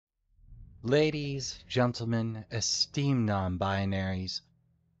Ladies, gentlemen, esteemed non-binaries,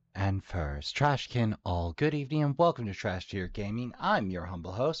 and furs, Trashkin, all good evening and welcome to Trash Tier Gaming. I'm your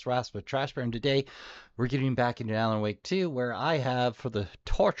humble host, Rasp with Trashburn, and today we're getting back into Alan Wake 2, where I have, for the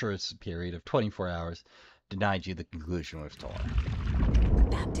torturous period of 24 hours, denied you the conclusion with Tor.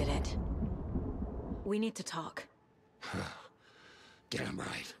 That did it. We need to talk. Get him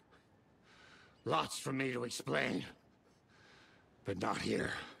right. Lots for me to explain. But not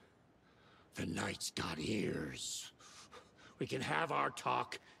here. The night's got ears. We can have our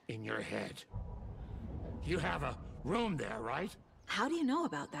talk in your head. You have a room there, right? How do you know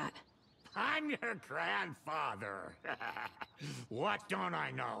about that? I'm your grandfather. What don't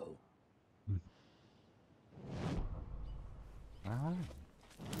I know?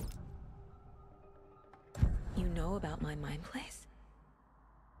 You know about my mind place?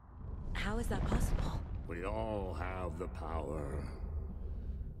 How is that possible? We all have the power.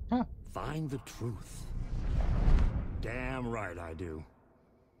 Find the truth. Damn right I do.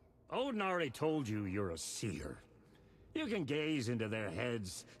 Odin already told you you're a seer. You can gaze into their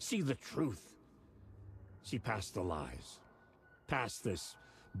heads, see the truth. See past the lies. Past this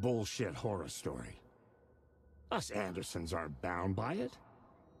bullshit horror story. Us Andersons aren't bound by it.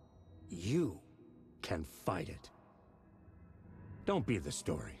 You can fight it. Don't be the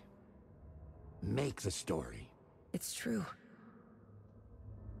story. Make the story. It's true.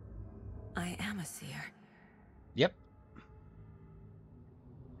 I am a seer. Yep.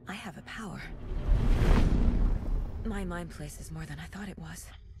 I have a power. My mind place is more than I thought it was.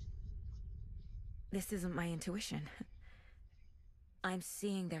 This isn't my intuition. I'm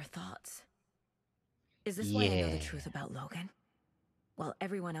seeing their thoughts. Is this why I know the truth about Logan? While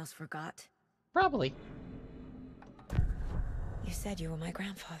everyone else forgot? Probably. You said you were my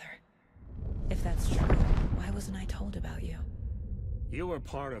grandfather. If that's true, why wasn't I told about you? You were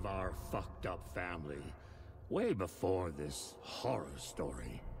part of our fucked up family, way before this horror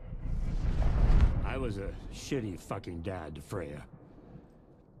story. I was a shitty fucking dad to Freya.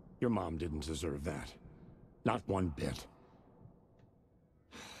 Your mom didn't deserve that. Not one bit.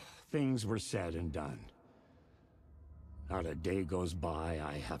 Things were said and done. Not a day goes by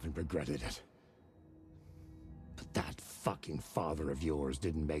I haven't regretted it. But that fucking father of yours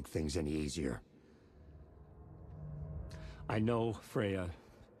didn't make things any easier. I know Freya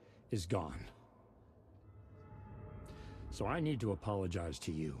is gone. So I need to apologize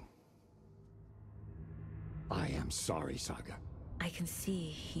to you. I am sorry, Saga. I can see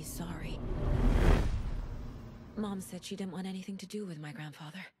he's sorry. Mom said she didn't want anything to do with my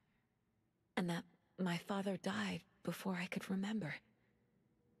grandfather. And that my father died before I could remember.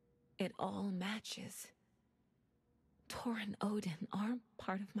 It all matches. Tor and Odin aren't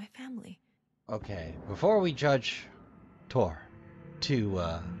part of my family. Okay, before we judge Tor too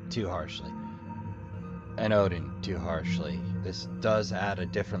harshly, and Odin too harshly, this does add a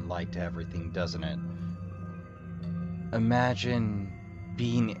different light to everything, doesn't it? Imagine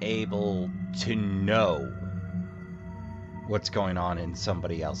being able to know what's going on in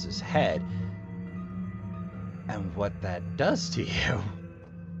somebody else's head and what that does to you.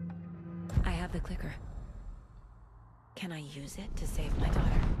 I have the clicker. Can I use it to save my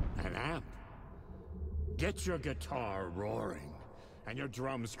daughter? An amp. Get your guitar roaring and your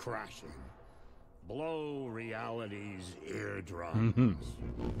drums crashing. Blow reality's eardrums.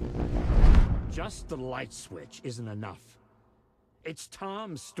 Just the light switch isn't enough. It's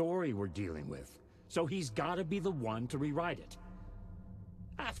Tom's story we're dealing with, so he's gotta be the one to rewrite it.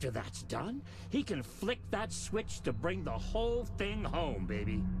 After that's done, he can flick that switch to bring the whole thing home,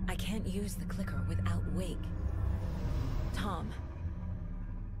 baby. I can't use the clicker without Wake. Tom.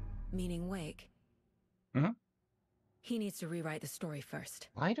 Meaning Wake. He needs to rewrite the story first.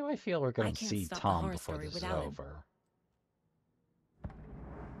 Why do I feel we're going to see Tom before story this is without him. over?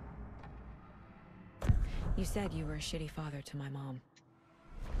 You said you were a shitty father to my mom.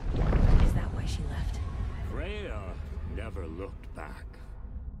 Is that why she left? Freya never looked back.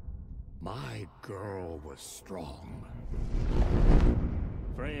 My girl was strong.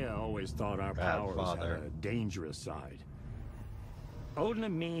 Freya always thought our powers had a dangerous side. Odin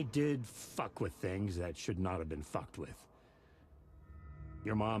and me did fuck with things that should not have been fucked with.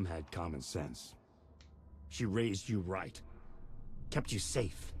 Your mom had common sense. She raised you right. Kept you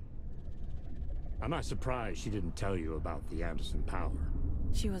safe. I'm not surprised she didn't tell you about the Anderson power.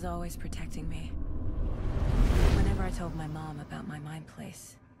 She was always protecting me. Whenever I told my mom about my mind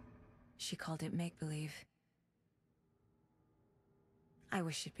place, she called it make-believe. I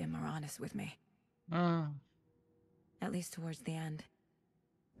wish she'd been more honest with me. At least towards the end.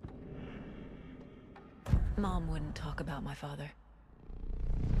 Mom wouldn't talk about my father.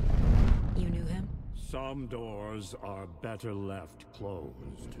 Some doors are better left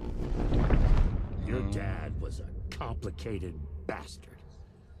closed. Your dad was a complicated bastard.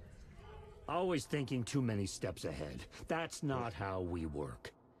 Always thinking too many steps ahead. That's not how we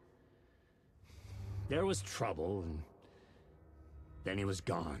work. There was trouble, and then he was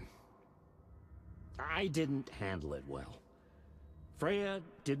gone. I didn't handle it well. Freya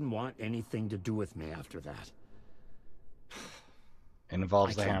didn't want anything to do with me after that. It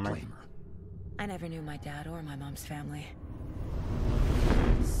involves I the can't hammer. blame her. I never knew my dad or my mom's family.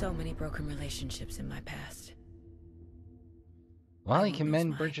 So many broken relationships in my past. Well, I he won't can lose mend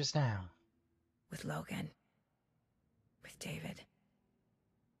mine. bridges now. With Logan. With David.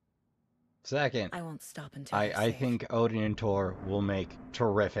 Second, I won't stop until they're I safe. think Odin and Thor will make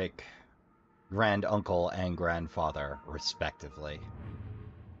terrific granduncle and grandfather, respectively.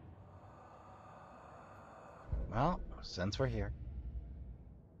 Well, since we're here.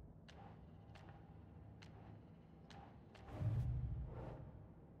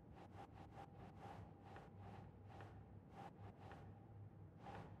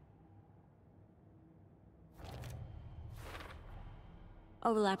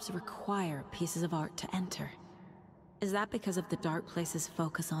 Overlaps require pieces of art to enter. Is that because of the Dark Place's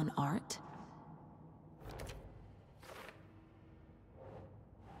focus on art?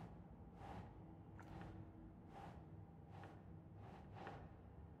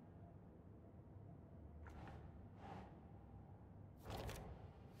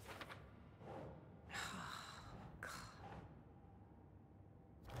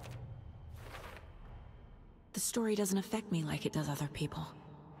 The story doesn't affect me like it does other people.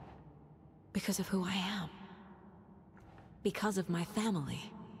 Because of who I am. Because of my family.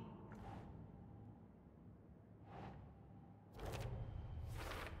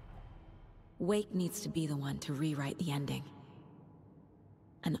 Wake needs to be the one to rewrite the ending.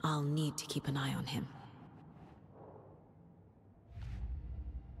 And I'll need to keep an eye on him.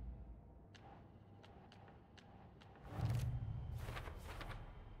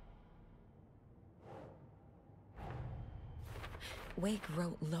 Wake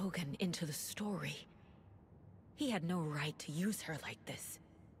wrote Logan into the story. He had no right to use her like this.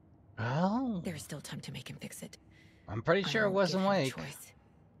 Well, There's still time to make him fix it. I'm pretty sure it won't give wasn't him a Wake. choice.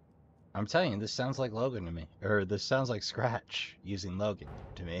 I'm telling you, this sounds like Logan to me. Or this sounds like Scratch using Logan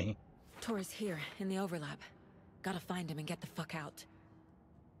to me. Tor's here, in the overlap. Gotta find him and get the fuck out.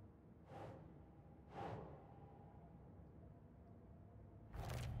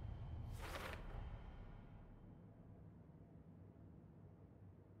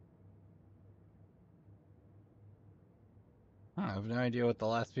 I have no idea what the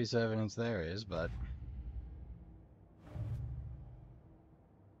last piece of evidence there is, but...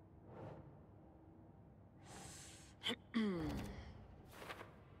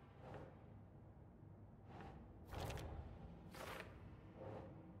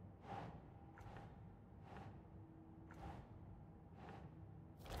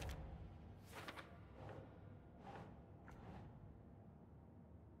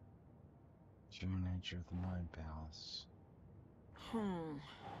 True nature of the Mind Palace.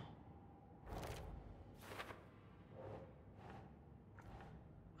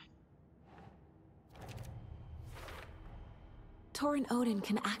 Tor and Odin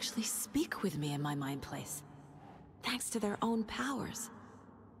can actually speak with me in my mind place. Thanks to their own powers.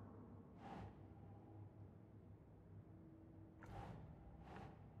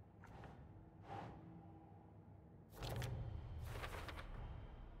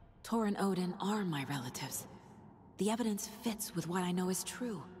 Tor and Odin are my relatives. The evidence fits with what I know is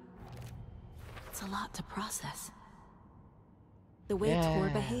true. It's a lot to process. The way Tor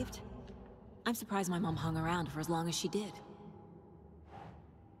behaved, I'm surprised my mom hung around for as long as she did.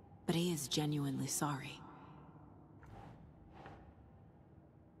 But he is genuinely sorry.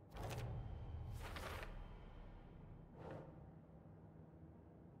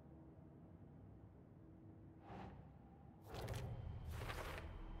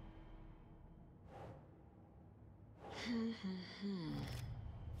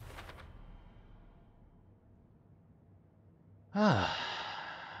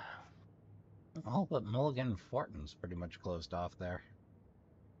 All but Mulligan Fortin's pretty much closed off there.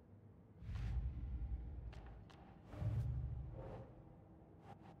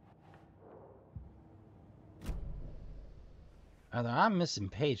 Either I'm missing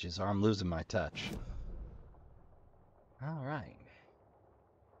pages or I'm losing my touch. Alright.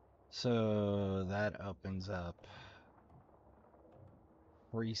 So that opens up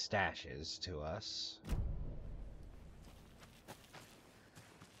 3 stashes to us.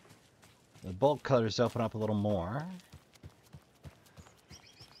 The bolt cutters open up a little more.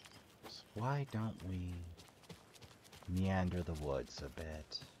 Why don't we meander the woods a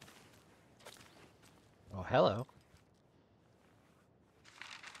bit? Oh, hello.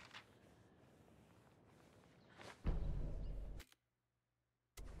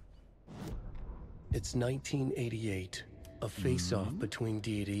 It's 1988, a face-off between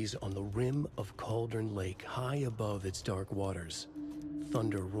deities on the rim of Cauldron Lake, high above its dark waters.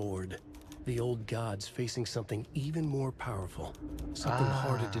 Thunder roared, the old gods facing something even more powerful, something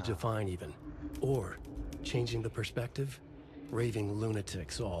harder to define even. Or, changing the perspective, raving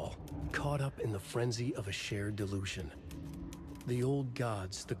lunatics all, caught up in the frenzy of a shared delusion. The old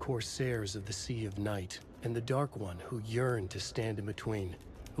gods, the corsairs of the Sea of Night, and the Dark One who yearned to stand in between,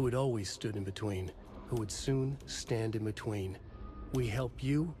 who had always stood in between, who would soon stand in between. We help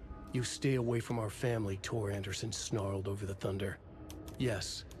you, you stay away from our family, Tor Anderson snarled over the thunder.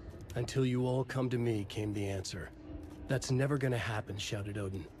 Yes, until you all come to me, came the answer. That's never gonna happen, shouted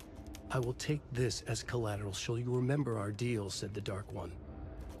Odin. I will take this as collateral, shall you remember our deal, said the Dark One.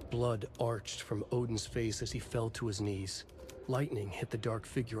 Blood arched from Odin's face as he fell to his knees. Lightning hit the dark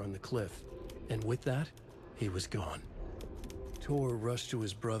figure on the cliff, and with that, he was gone. Tor rushed to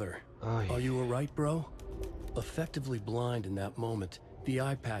his brother. Are you alright, bro? Effectively blind in that moment, the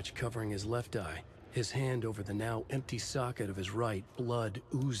eye patch covering his left eye, his hand over the now empty socket of his right, blood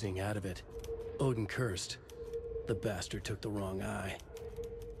oozing out of it. Odin cursed. The bastard took the wrong eye.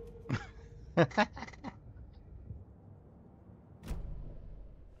 The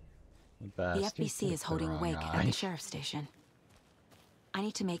FBC is holding wake at the sheriff's station. I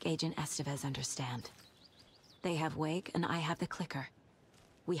need to make Agent Estevez understand. They have wake and I have the clicker.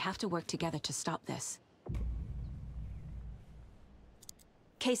 We have to work together to stop this.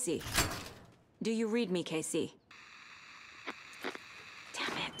 Casey. Do you read me, Casey?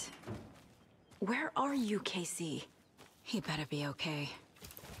 Damn it. Where are you, Casey? He better be okay.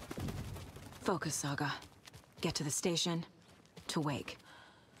 Focus, Saga. Get to the station. To wake.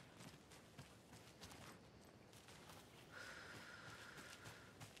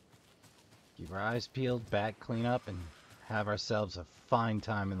 Keep our eyes peeled, back clean up, and have ourselves a fine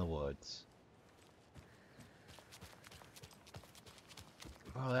time in the woods.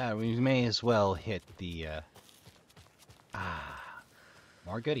 Well, that we may as well hit the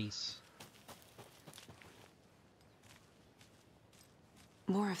more goodies.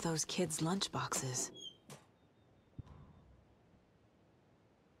 More of those kids' lunchboxes.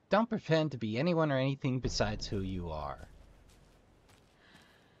 Don't pretend to be anyone or anything besides who you are.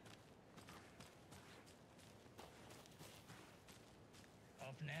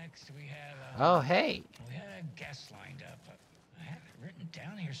 Up next, we have Oh, hey. we had a guest lined up. I have it written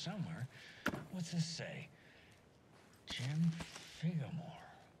down here somewhere. What's this say? Jim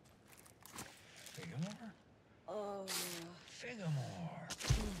Figamore. Figamore? Oh, Figamore.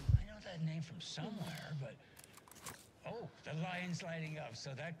 I know that name from somewhere, but... Oh, the lion's lighting up,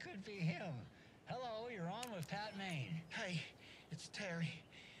 so that could be him. Hello, you're on with Pat Maine. Hey, it's Terry.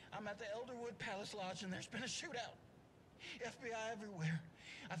 I'm at the Elderwood Palace Lodge and there's been a shootout. FBI everywhere.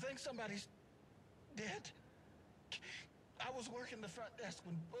 I think somebody's dead. I was working the front desk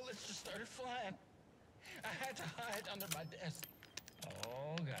when bullets just started flying. I had to hide under my desk.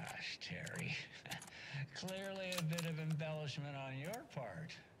 Oh, gosh, Terry. Clearly a bit of embellishment on your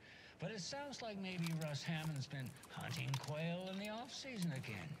part. But it sounds like maybe Russ Hammond's been hunting quail in the off-season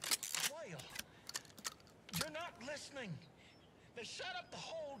again. Quail? You're not listening. They shut up the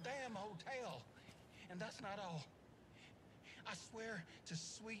whole damn hotel. And that's not all. I swear to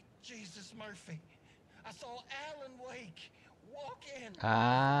sweet Jesus Murphy, I saw Alan Wake walk in.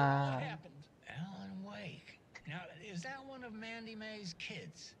 What happened? Alan Wake. Now, is that one of Mandy May's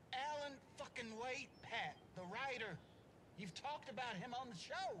kids? Alan fucking Wake, Pat, the writer. You've talked about him on the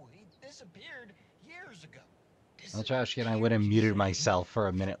show. He disappeared years ago. Well, Trashkin, I would have muted myself for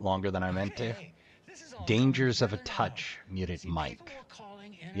a minute longer than I meant to. Dangers of a touch muted mic.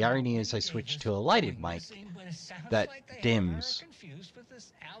 The irony is I switched to a lighted mic that dims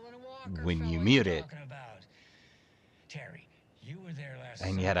when you mute it. Terry, you were there last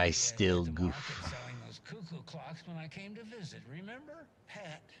and yet I still goof. selling those cuckoo clocks when I came to visit, remember?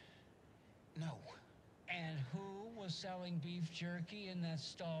 Pat, no. And who was selling beef jerky in that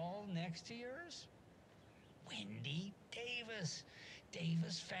stall next to yours? Wendy Davis.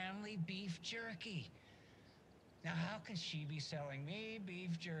 Davis Family Beef Jerky. Now, how can she be selling me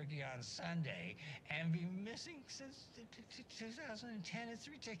beef jerky on Sunday and be missing since 2010? It's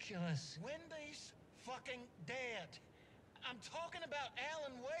ridiculous. Wendy's fucking dead. I'm talking about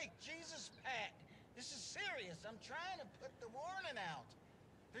Alan Wake. Jesus, Pat. This is serious. I'm trying to put the warning out.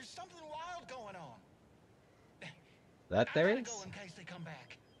 There's something wild going on. That there I gotta is? go in case they come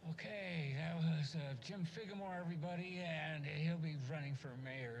back. Okay, that was Jim Figamore, everybody, and he'll be running for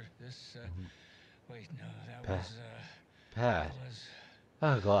mayor. This, wait, no, that Pat. was, Pat. that was...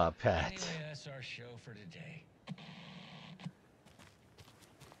 Oh, God, Pat. Anyway, that's our show for today.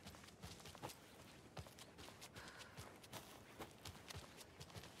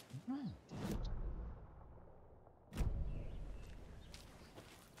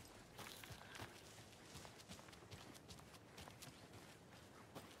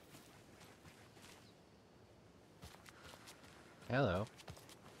 Hello.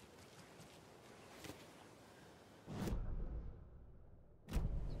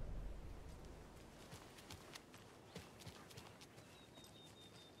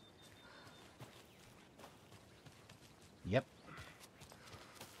 Yep.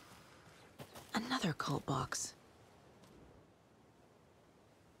 Another cult box.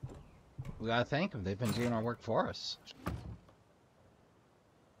 We gotta thank them. They've been doing our work for us.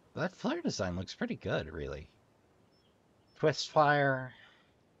 That flare design looks pretty good, really. Twist fire.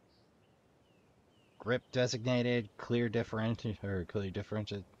 Grip designated. Clear differentiated.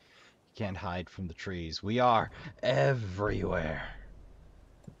 You can't hide from the trees. We are everywhere.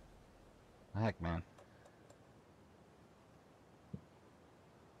 Heck, man.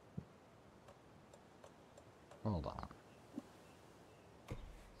 Hold on.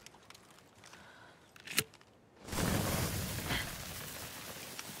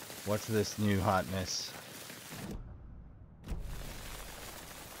 What's this new hotness?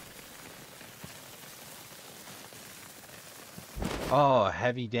 Oh,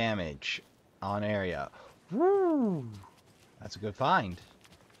 heavy damage on area. Woo! That's a good find.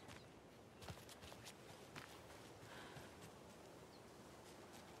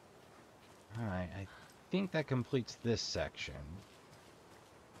 Alright, I think that completes this section.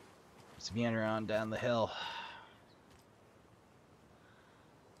 Let's meander on down the hill.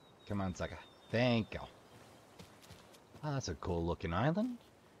 Come on, Saga. Thank you. Oh, that's a cool looking island.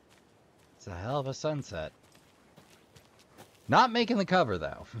 It's a hell of a sunset. Not making the cover,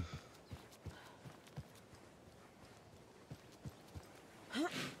 though.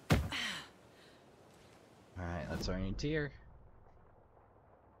 Alright, let's orienteer.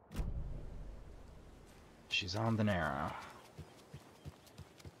 She's on the narrow.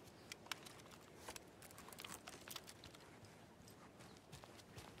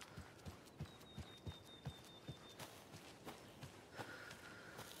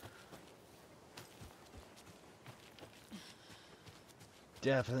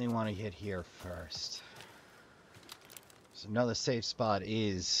 Definitely want to get here first. So another safe spot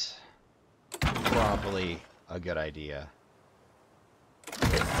is probably a good idea.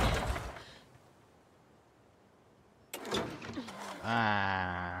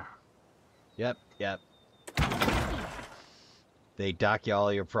 Ah. Yep. They dock you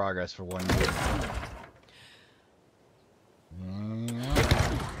all your progress for 1 year.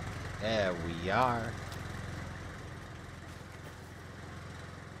 There we are.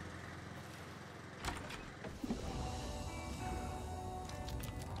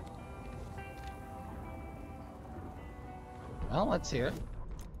 Well, let's hear it.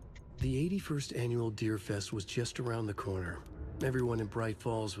 The 81st annual Deer Fest was just around the corner. Everyone in Bright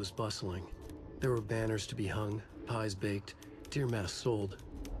Falls was bustling. There were banners to be hung, pies baked, deer masks sold.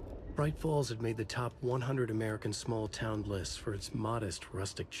 Bright Falls had made the top 100 American small town lists for its modest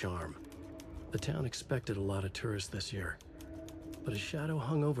rustic charm. The town expected a lot of tourists this year, but a shadow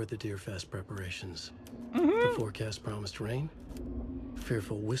hung over the Deer Fest preparations. The forecast promised rain.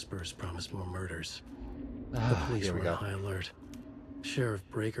 Fearful whispers promised more murders. The police were on high alert. Sheriff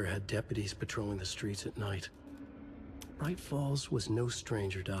Breaker had deputies patrolling the streets at night. Bright Falls was no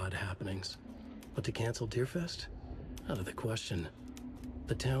stranger to odd happenings, but to cancel Deerfest? Out of the question.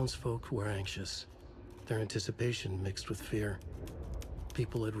 The townsfolk were anxious, their anticipation mixed with fear.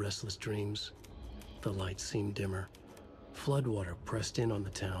 People had restless dreams. The lights seemed dimmer. Floodwater pressed in on the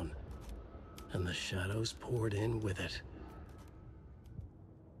town, and the shadows poured in with it.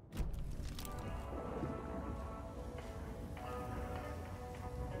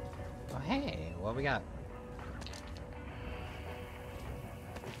 Oh, hey, what we got?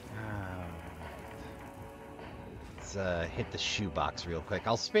 Let's hit the shoebox real quick.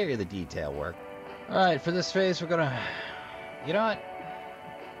 I'll spare you the detail work. Alright, for this phase, we're gonna... You know what?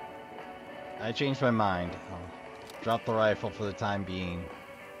 I changed my mind. I'll drop the rifle for the time being.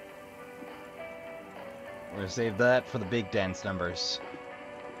 We're gonna save that for the big dense numbers.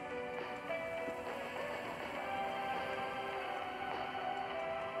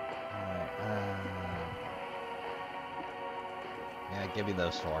 Yeah, give me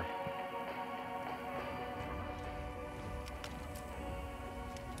those 4.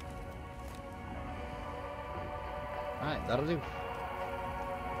 Alright, that'll do.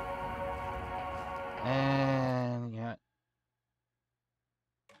 And yeah.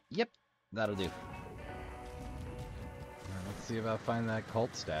 Yep, that'll do. Alright, let's see if I find that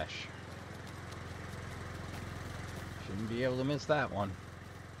cult stash. Shouldn't be able to miss that one.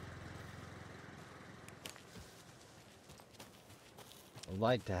 A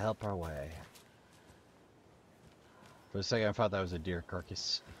light to help our way. For a second I thought that was a deer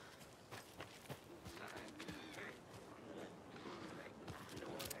carcass.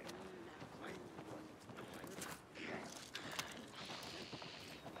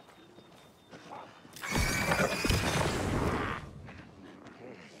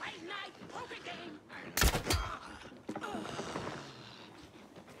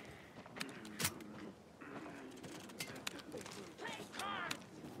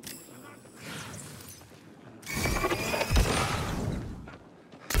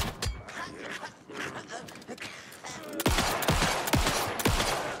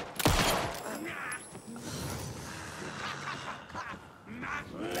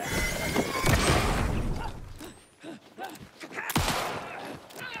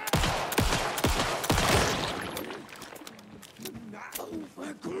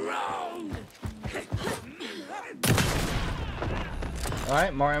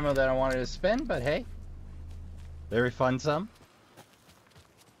 Alright, more ammo than I wanted to spend, but hey. Very fun some.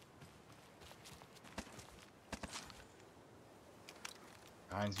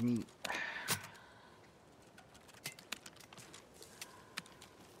 Finds meat.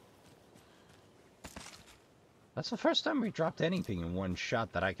 That's the first time we dropped anything in one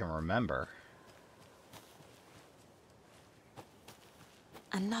shot that I can remember.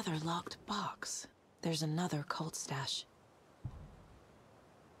 Another locked box. There's another cult stash.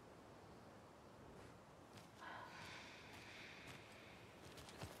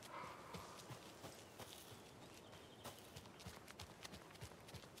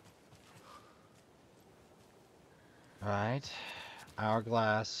 Alright.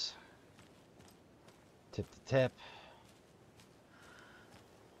 Hourglass. Tip to tip.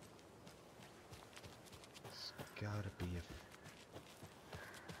 It's gotta be a...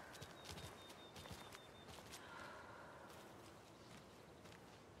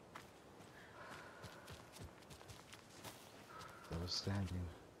 Double standing.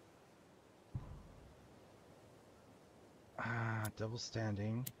 Double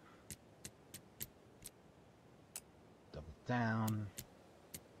standing. Double down.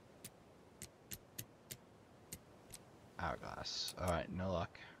 Hourglass. Alright, no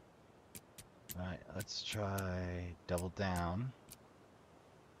luck. Alright, let's try double down.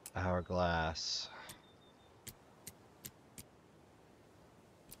 Hourglass.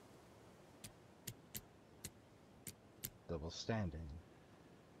 Double standing.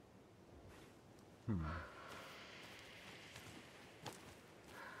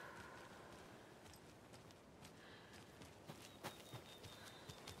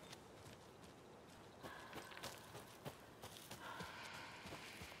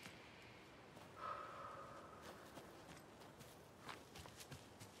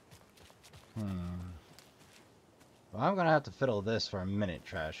 Well, I'm gonna have to fiddle this for a minute,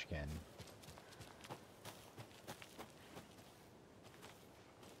 Trashkin.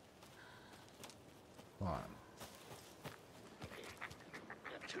 Come on.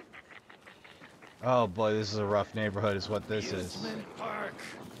 Oh boy, this is a rough neighborhood is what this is. Park.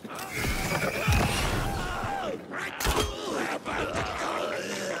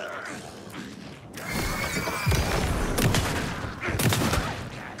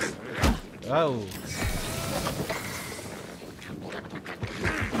 Oh.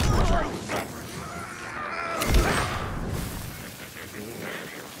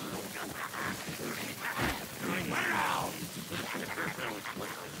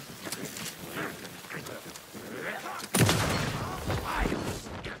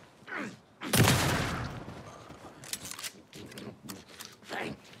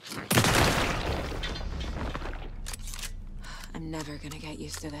 I'm never gonna get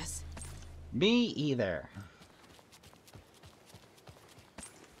used to this. Me either.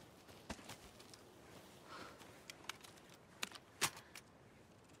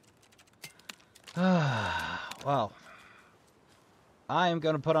 Well, I am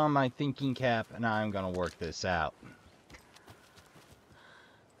going to put on my thinking cap and I'm going to work this out.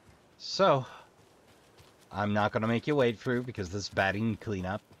 So, I'm not going to make you wait through because this is batting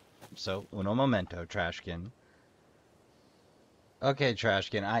cleanup. So, uno momento, Trashkin. Okay,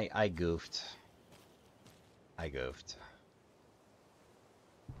 Trashkin, I goofed. I goofed.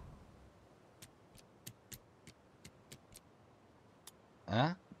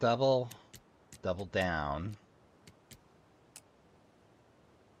 Double down.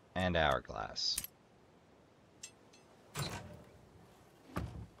 And hourglass.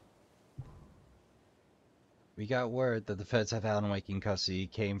 We got word that the feds have Alan Wake in custody. He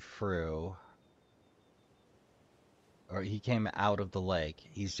came through. Or he came out of the lake.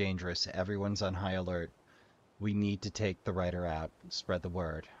 He's dangerous. Everyone's on high alert. We need to take the writer out. Spread the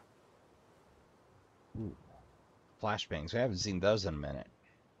word. Ooh. Flashbangs. We haven't seen those in a minute.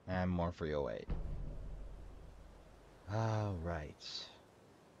 And more 308. Alright.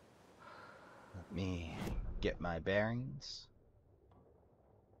 Let me get my bearings.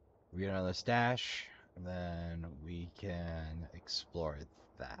 We get another stash. And then we can explore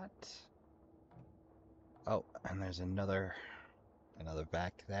that. Oh, and there's another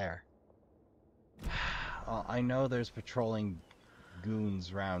back there. Well, I know there's patrolling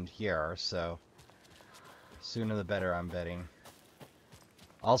goons around here, so sooner the better, I'm betting.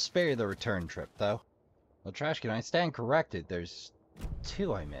 I'll spare you the return trip, though. Well, Trashkin, I stand corrected. There's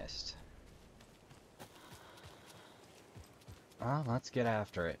 2 I missed. Well, let's get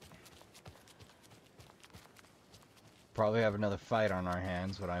after it. Probably have another fight on our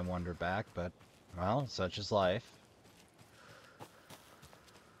hands when I wander back, but, well, such is life.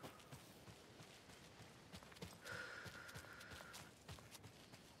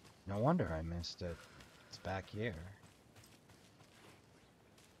 No wonder I missed it. It's back here.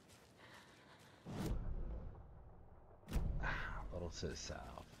 A little to the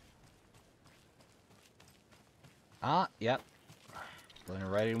south. Ah, yep. Blending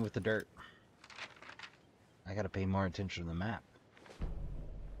right in with the dirt. I gotta pay more attention to the map.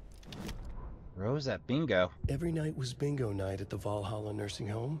 Rose at bingo. Every night was bingo night at the Valhalla nursing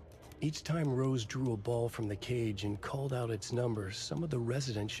home. Each time Rose drew a ball from the cage and called out its number, some of the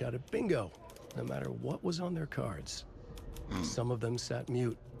residents shouted bingo, no matter what was on their cards. Some of them sat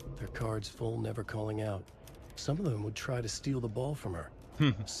mute, their cards full, never calling out. Some of them would try to steal the ball from her.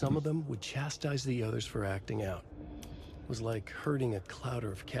 Some of them would chastise the others for acting out. It was like herding a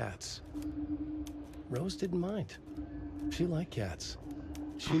clouder of cats. Rose didn't mind. She liked cats.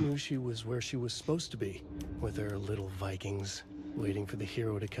 She knew she was where she was supposed to be, with her little Vikings, waiting for the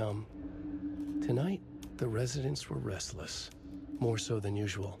hero to come. Tonight, the residents were restless, more so than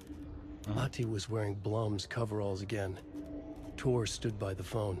usual. Ahti was wearing Blum's coveralls again. Tor stood by the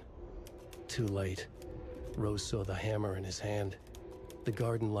phone. Too late. Rose saw the hammer in his hand. The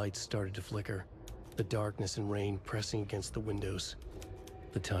garden lights started to flicker, the darkness and rain pressing against the windows.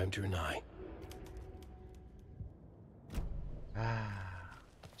 The time drew nigh.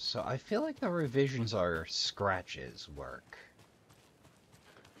 So I feel like the revisions are Scratch's work.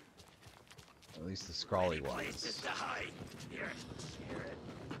 At least the scrawly ones.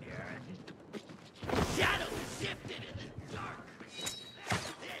 Shadow shifted in the dark.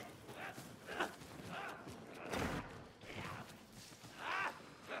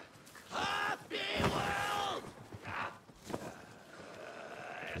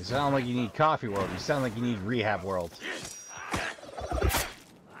 You sound like you need Coffee World. You sound like you need Rehab World.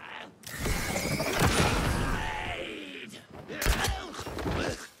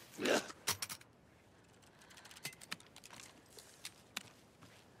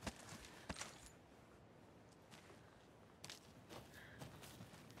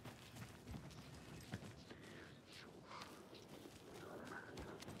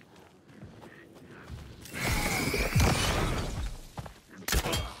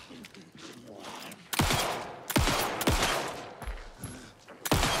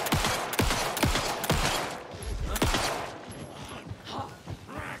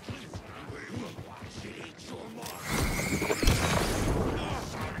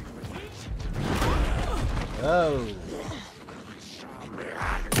 Oh.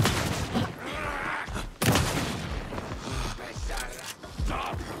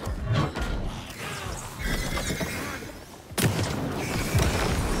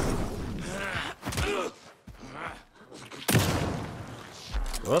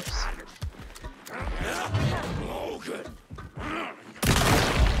 Whoops.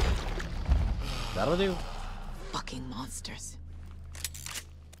 That'll do. Fucking monsters.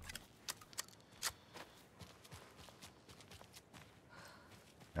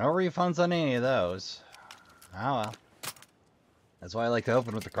 No refunds on any of those. Oh well. That's why I like to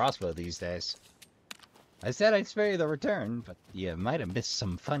open with the crossbow these days. I said I'd spare you the return, but you might have missed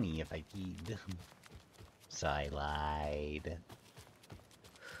some funny if I did. So I lied.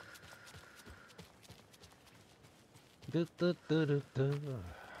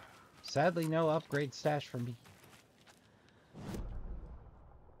 Sadly, no upgrade stash for me.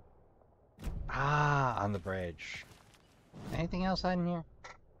 Ah, on the bridge. Anything else in here?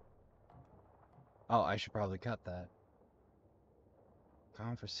 Oh, I should probably cut that.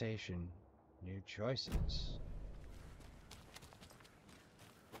 Conversation. New choices.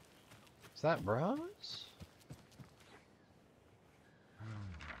 Is that Rose?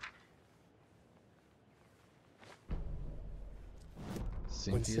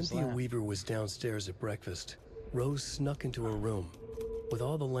 When Cynthia's Cynthia lab. Weaver was downstairs at breakfast, Rose snuck into her room. With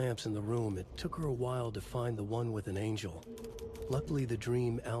all the lamps in the room, it took her a while to find the one with an angel. Luckily, the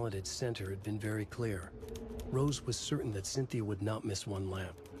dream Alan had sent her had been very clear. Rose was certain that Cynthia would not miss one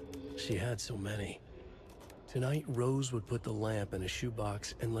lamp. She had so many. Tonight, Rose would put the lamp in a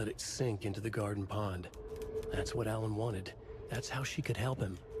shoebox and let it sink into the garden pond. That's what Alan wanted. That's how she could help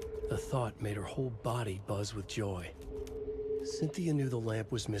him. The thought made her whole body buzz with joy. Cynthia knew the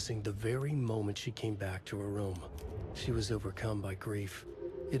lamp was missing the very moment she came back to her room. She was overcome by grief.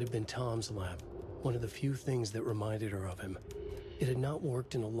 It had been Tom's lamp, one of the few things that reminded her of him. It had not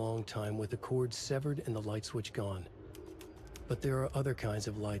worked in a long time with the cord severed and the light switch gone. But there are other kinds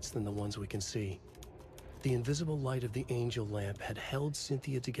of lights than the ones we can see. The invisible light of the angel lamp had held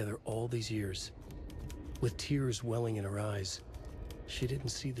Cynthia together all these years. With tears welling in her eyes, she didn't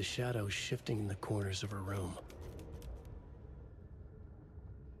see the shadows shifting in the corners of her room.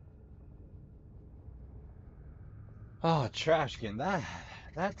 Oh, Trashkin,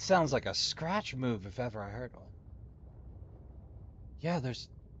 that sounds like a scratch move if ever I heard one. Yeah,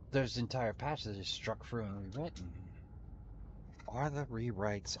 there's entire passages struck through and rewritten. Are the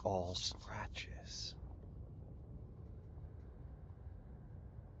rewrites all scratches?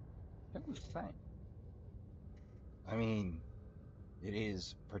 Here's the thing. I mean, it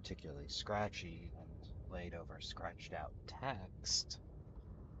is particularly scratchy and laid over scratched out text.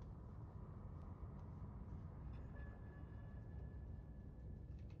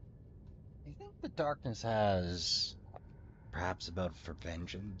 I think the darkness has perhaps a motive for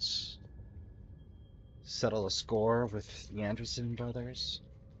vengeance. Settle a score with the Anderson brothers.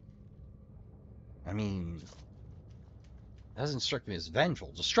 I mean, it doesn't strike me as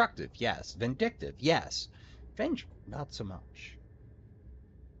vengeful. Destructive, yes. Vindictive, yes. Vengeful, not so much.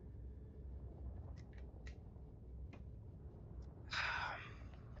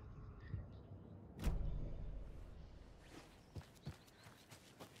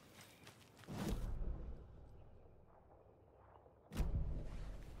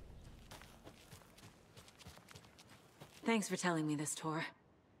 Thanks for telling me this, Tor.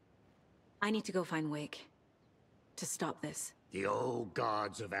 I need to go find Wake. To stop this. The old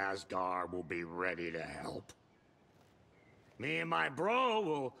gods of Asgard will be ready to help. Me and my bro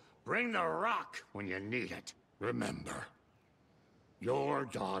will bring the rock when you need it. Remember, your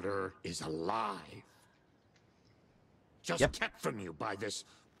daughter is alive. Just kept from you by this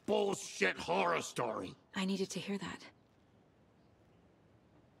bullshit horror story. I needed to hear that.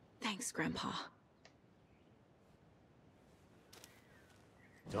 Thanks, Grandpa.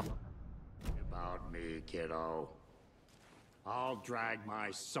 Don't worry about me, kiddo. I'll drag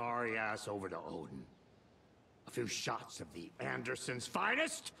my sorry ass over to Odin. A few shots of the Andersons'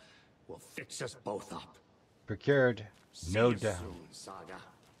 finest will fix us both up. Procured, no doubt. Soon, Saga.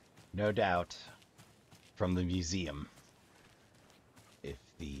 No doubt. From the museum. If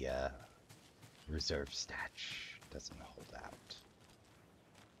the reserve statch doesn't hold out.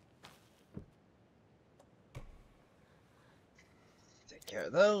 Take care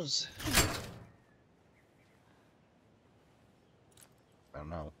of those. I don't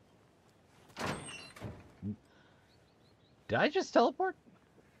know. Did I just teleport?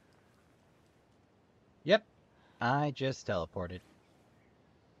 Yep. I just teleported.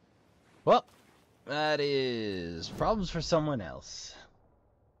 Well, that is problems for someone else.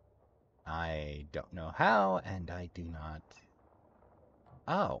 I don't know how, and I do not...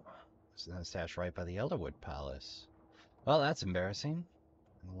 Oh. So that's stashed right by the Elderwood Palace. Well, that's embarrassing.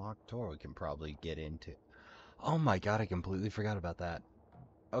 And a locked door we can probably get into. Oh my god, I completely forgot about that.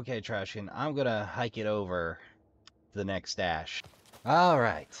 Okay, Trashkin, I'm gonna hike it over to the next dash.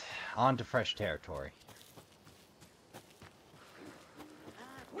 Alright, on to fresh territory.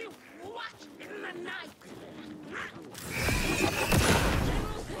 What in the night?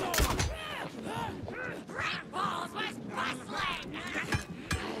 Great balls was bustling!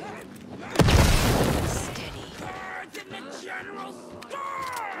 Steady. Birds in the general store!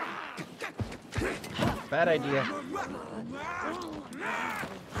 Bad idea.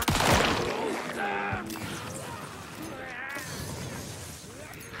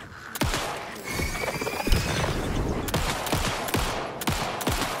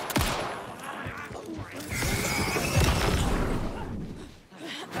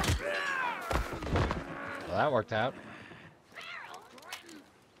 Well, that worked out.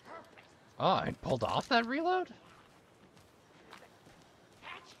 Oh, I pulled off that reload?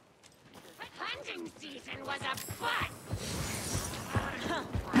 hunting season was a bust!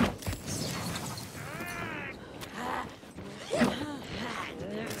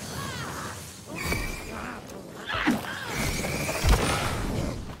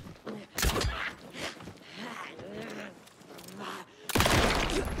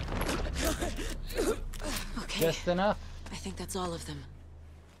 Okay, Just enough. I think that's all of them.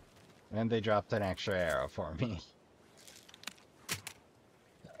 And they dropped an extra arrow for me.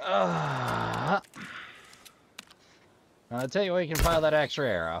 I'll tell you where you can file that extra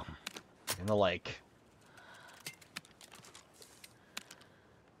arrow. In the lake.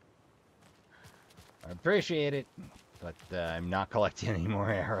 I appreciate it, but I'm not collecting any more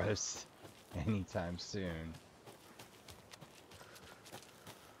arrows anytime soon.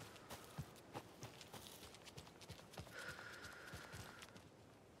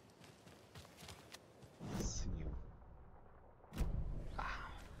 Let's see.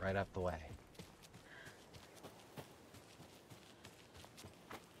 Right up the way.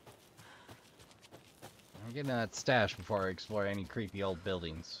 I'm getting that stash before I explore any creepy old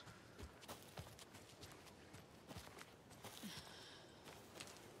buildings.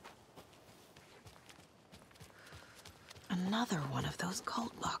 Another one of those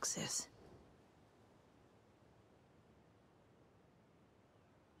cult boxes.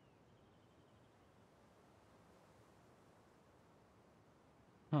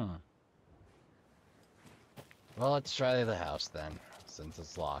 Well, let's try the house then, since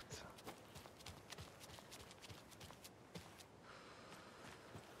it's locked.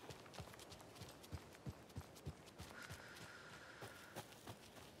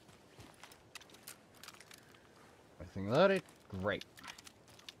 Everything loaded? Great.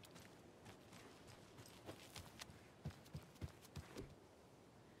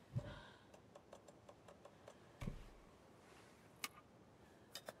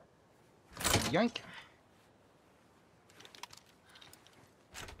 Yoink.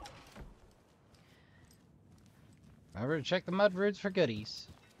 Remember to check the mud roots for goodies.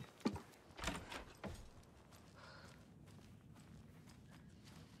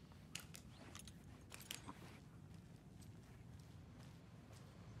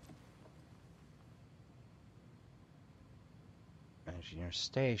 Engineer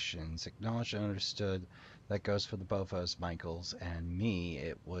stations. Acknowledged and understood. That goes for the both of us, Michaels, and me.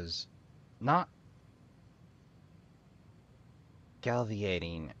 It was not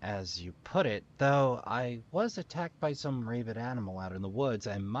galvating, as you put it, though I was attacked by some rabid animal out in the woods,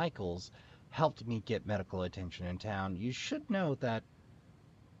 and Michaels helped me get medical attention in town. You should know that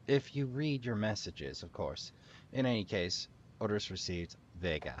if you read your messages, of course. In any case, orders received,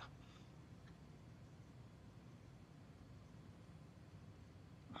 Vega.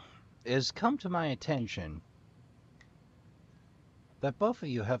 It has come to my attention that both of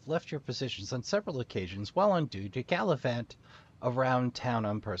you have left your positions on several occasions while on duty to gallivant around town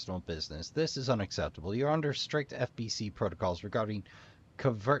on personal business. This is unacceptable. You're under strict FBC protocols regarding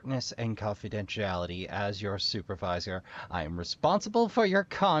covertness and confidentiality. As your supervisor, I am responsible for your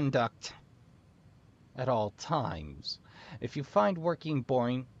conduct at all times. If you find working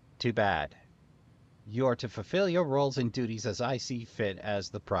boring, too bad. You are to fulfill your roles and duties as I see fit as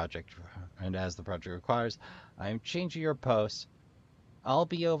the project requires. I am changing your post. I'll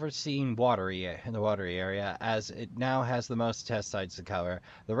be overseeing the watery area, as it now has the most test sites to cover.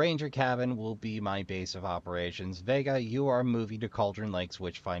 The Ranger cabin will be my base of operations. Vega, you are moving to Cauldron Lake's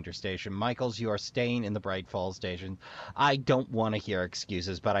Witchfinder Station. Michaels, you are staying in the Bright Falls Station. I don't want to hear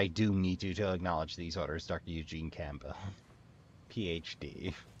excuses, but I do need you to acknowledge these orders, Dr. Eugene Campbell,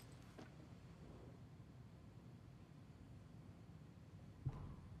 PhD.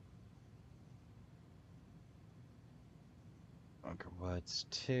 Bunker Woods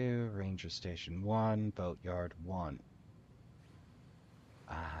 2, Ranger Station 1, Boatyard 1.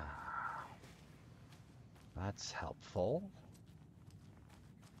 That's helpful.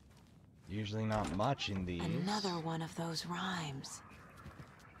 Usually not much in these. Another one of those rhymes.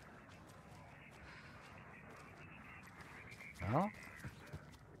 Well,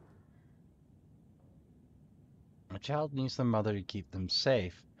 a child needs their mother to keep them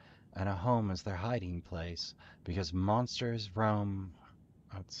safe, and a home is their hiding place, because monsters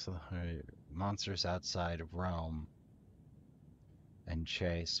outside of Rome and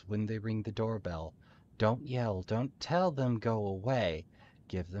chase. When they ring the doorbell, don't yell, don't tell them go away.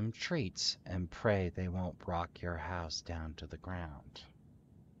 Give them treats and pray they won't rock your house down to the ground.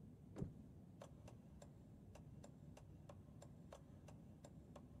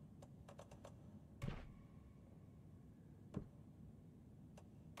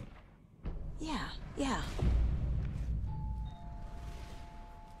 Yeah.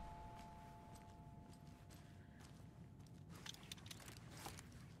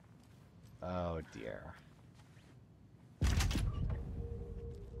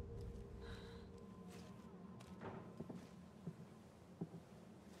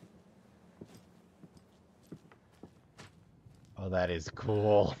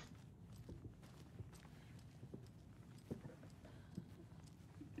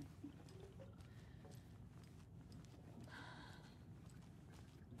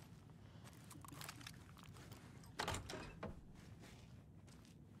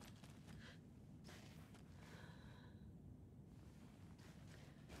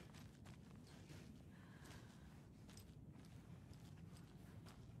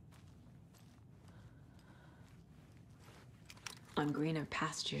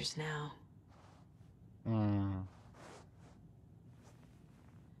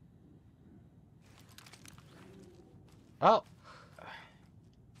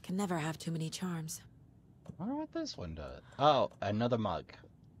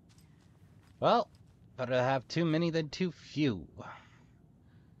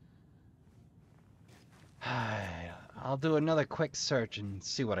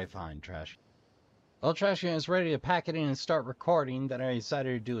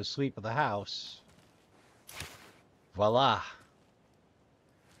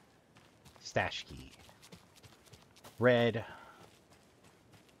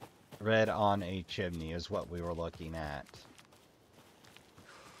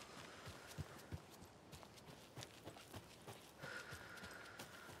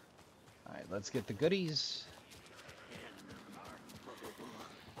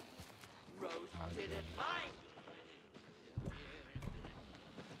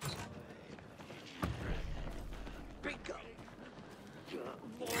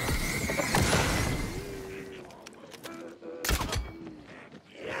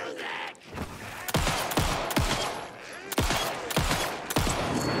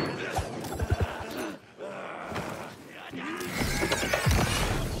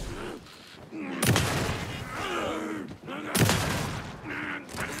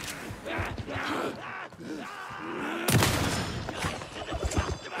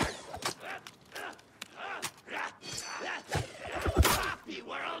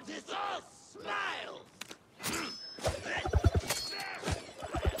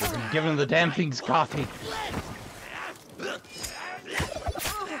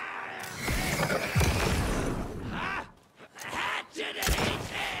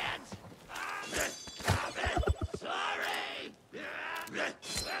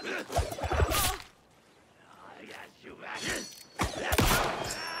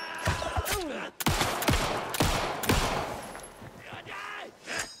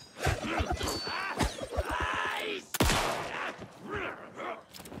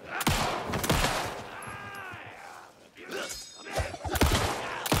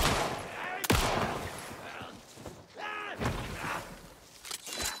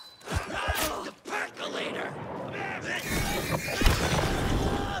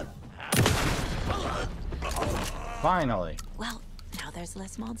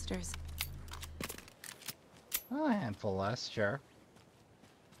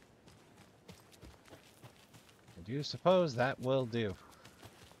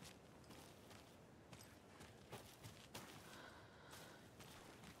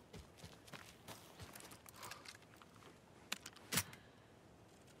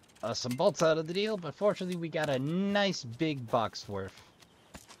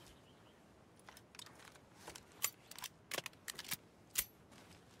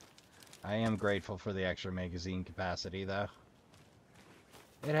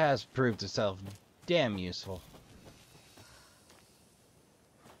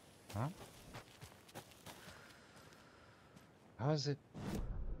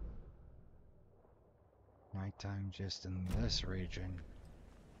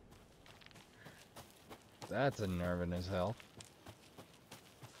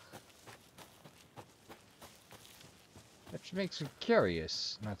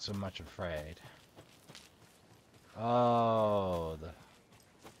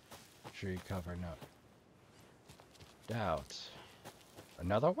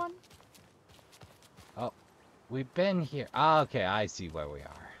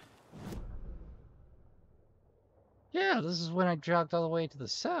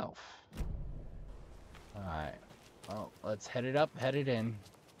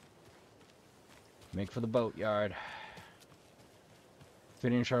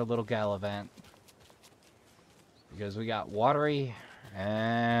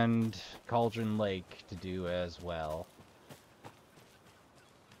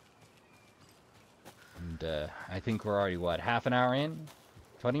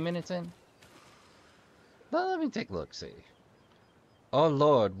 Well, let me take a look, see. Oh,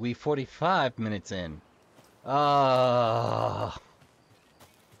 Lord, we 45 minutes in. Well,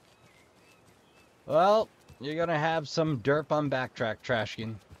 you're gonna have some derp on backtrack,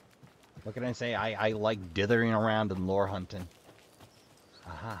 Trashkin. What can I say? I like dithering around and lore hunting.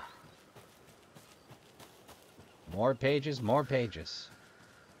 Aha. More pages, more pages.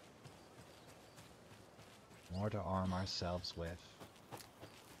 More to arm ourselves with.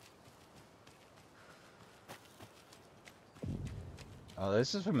 Oh,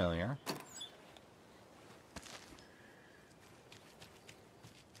 this is familiar.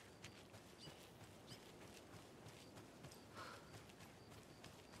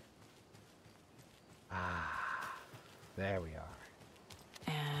 Ah, there we are.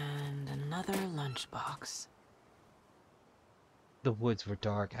 And another lunchbox. The woods were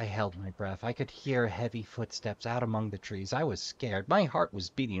dark. I held my breath. I could hear heavy footsteps out among the trees. I was scared. My heart was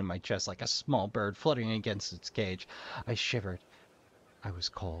beating in my chest like a small bird fluttering against its cage. I shivered. I was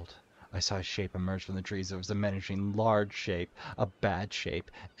cold. I saw a shape emerge from the trees. It was a menacing, large shape, a bad shape,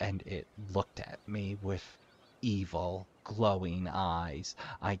 and it looked at me with evil, glowing eyes.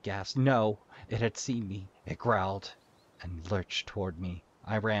 I gasped. No, it had seen me. It growled and lurched toward me.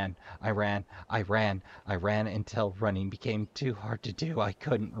 I ran until running became too hard to do. I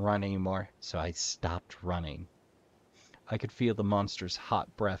couldn't run anymore, so I stopped running. I could feel the monster's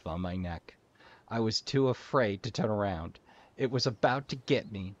hot breath on my neck. I was too afraid to turn around. It was about to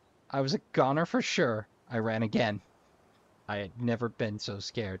get me. I was a goner for sure. I ran again. I had never been so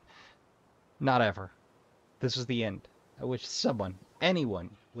scared. Not ever. This was the end. I wish someone,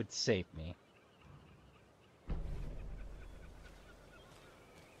 anyone, would save me.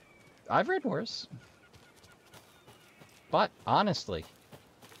 I've read worse. But, honestly,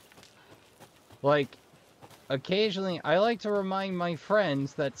 like, occasionally I like to remind my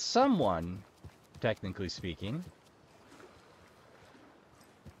friends that someone, technically speaking,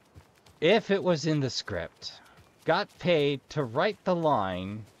 if it was in the script, got paid to write the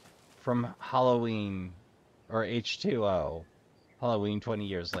line from Halloween, or H2O, Halloween 20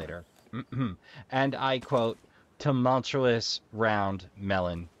 years later, and I quote, tumultuous round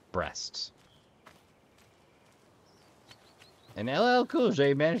melon breasts. And LL Cool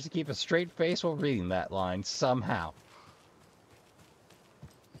J managed to keep a straight face while reading that line, somehow.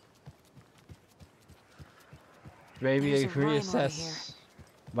 Maybe I reassess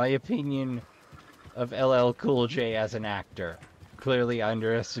my opinion of LL Cool J as an actor. Clearly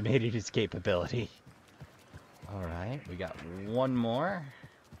underestimated his capability. Alright, we got one more.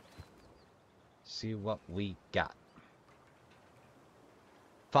 See what we got.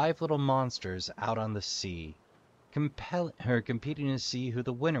 5 little monsters out on the sea. Competing to see who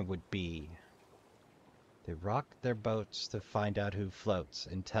the winner would be. They rocked their boats to find out who floats,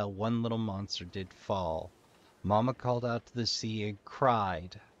 until one little monster did fall. Mama called out to the sea and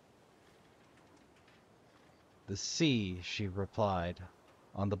cried. The sea, she replied,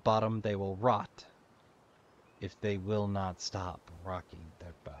 on the bottom they will rot, if they will not stop rocking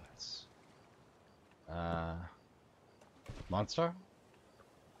their boats. Monster?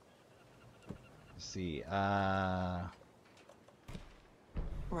 Let's see,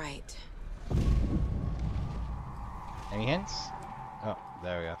 Right. any hints? Oh,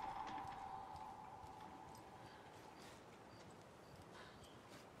 there we go.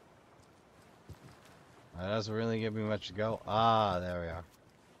 That doesn't really give me much to go. Ah, there we are.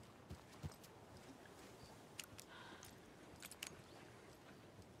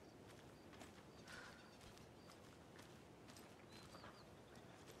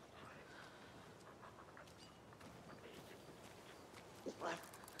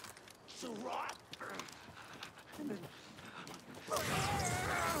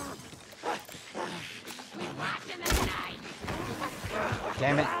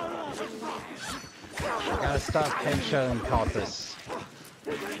 Damn it. I gotta stop headshotting cultists.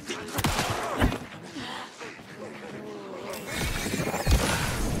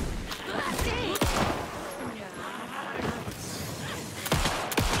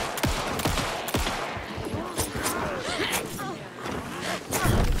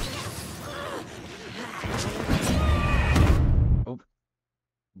 Oh.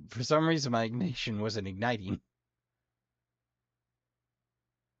 For some reason my ignition wasn't igniting.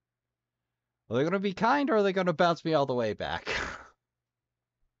 Are they gonna be kind, or are they gonna bounce me all the way back?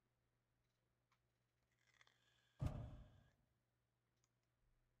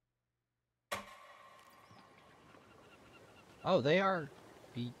 Oh, they are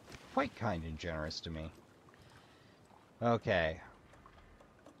be quite kind and generous to me. Okay.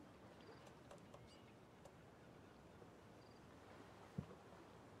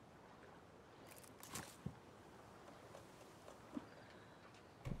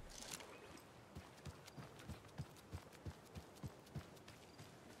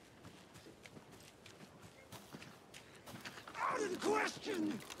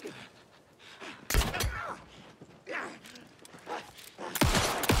 Trashkin!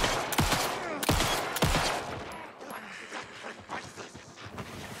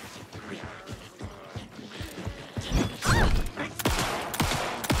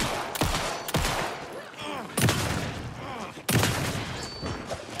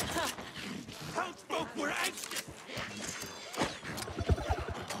 Townsfolk were anxious!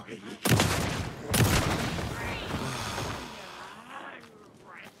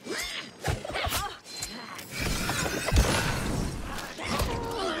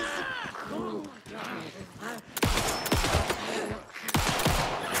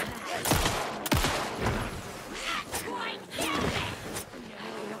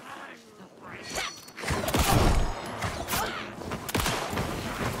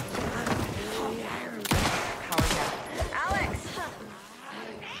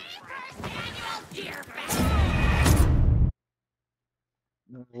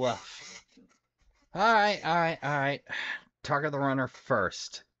 Woof. Alright, alright, alright. Target the runner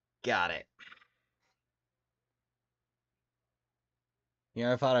first. Got it. You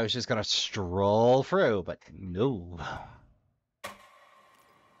know, I thought I was just gonna stroll through, but no.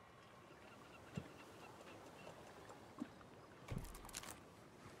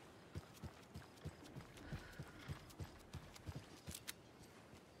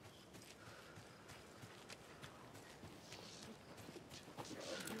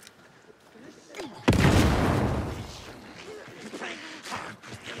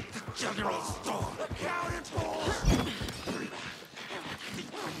 General Storm! Accounted for!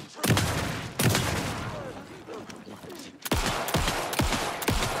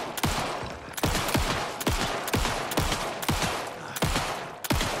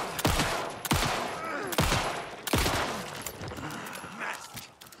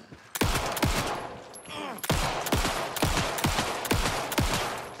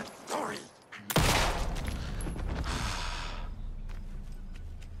 Story!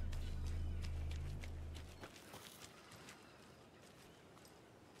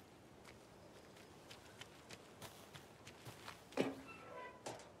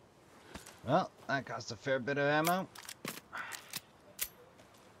 Well, that cost a fair bit of ammo.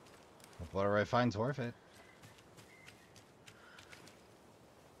 Hope whatever I find's worth it.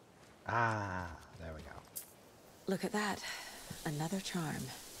 Ah, there we go. Look at that. Another charm.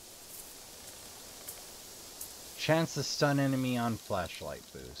 Chance to stun enemy on flashlight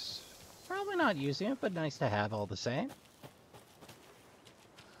boost. Probably not using it, but nice to have all the same.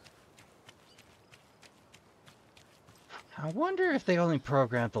 I wonder if they only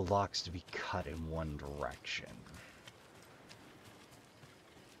programmed the locks to be cut in one direction.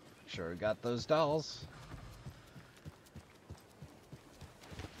 Sure got those dolls.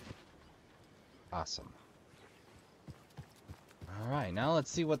 Awesome. Alright, now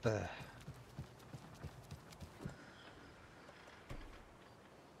let's see what the...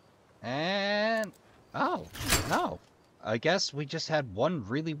 And... oh, no. I guess we just had one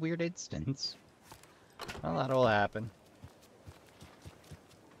really weird instance. Well, that'll happen.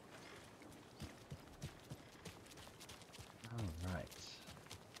 Alright.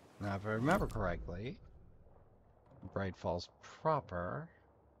 Now, if I remember correctly, Bright Falls proper...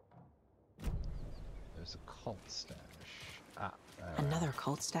 there's a cult stash. Ah, there we Another are.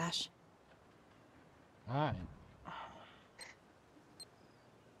 cult stash? Alright.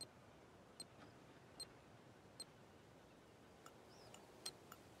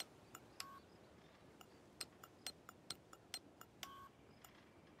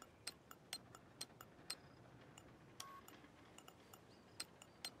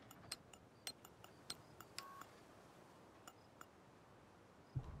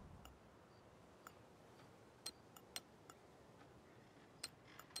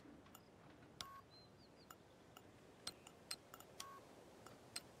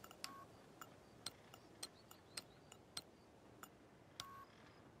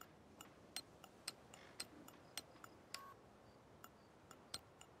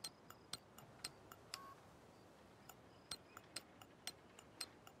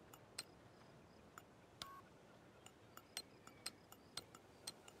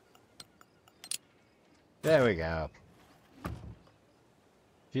 There we go.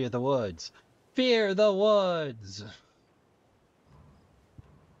 Fear the woods. Fear the woods!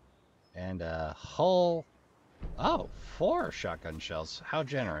 And a whole... oh, 4 shotgun shells. How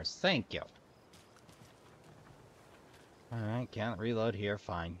generous. Thank you. Alright, can't reload here.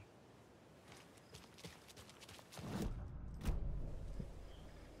 Fine.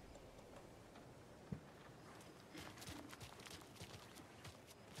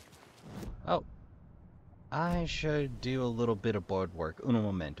 Oh. I should do a little bit of board work. Uno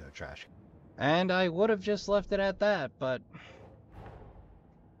momento, trash. And I would have just left it at that, but...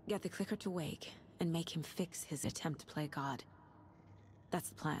 Get the clicker to wake, and make him fix his attempt to play God. That's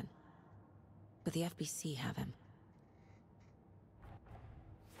the plan. But the FBC have him.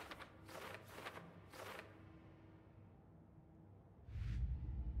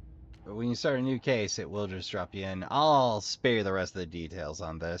 But when you start a new case, it will just drop you in. I'll spare you the rest of the details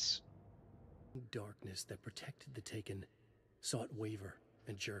on this. Darkness that protected the Taken saw it waver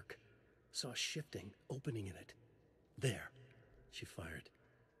and jerk, saw a shifting, opening in it. There, she fired,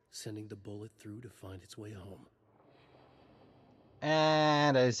 sending the bullet through to find its way home.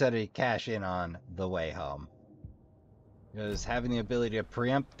 And I decided to cash in on the way home. Because having the ability to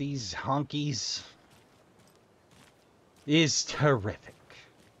preempt these honkies is terrific.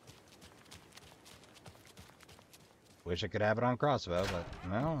 Wish I could have it on crossbow, but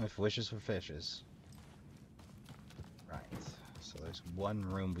no, if wishes were fishes. Right, so there's one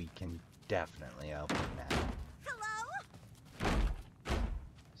room we can definitely open now. Hello?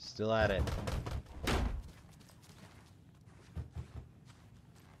 Still at it.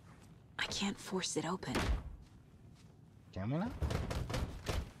 I can't force it open. Can we not?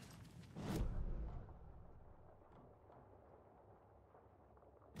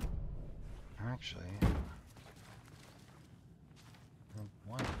 Actually...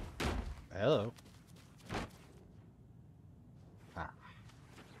 What? Hello. Ah.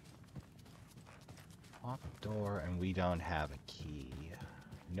 Locked door, and we don't have a key.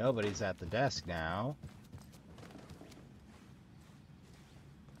 Nobody's at the desk now.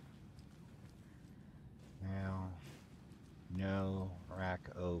 Now, no rack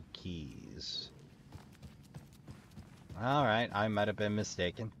o keys. Alright, I might have been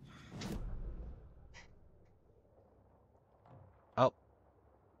mistaken. Oh.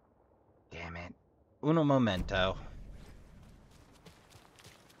 Damn it. Uno momento.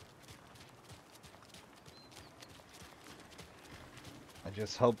 I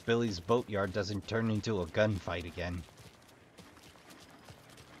just hope Billy's boatyard doesn't turn into a gunfight again.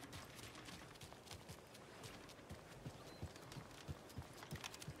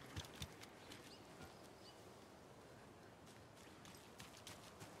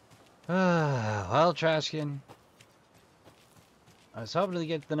 Well, Trashkin. I was hoping to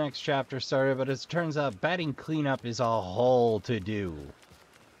get the next chapter started, but as it turns out, batting cleanup is a whole to-do.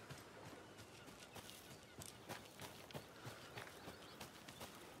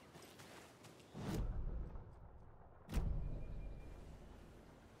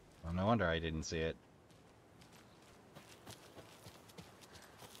 Well, no wonder I didn't see it.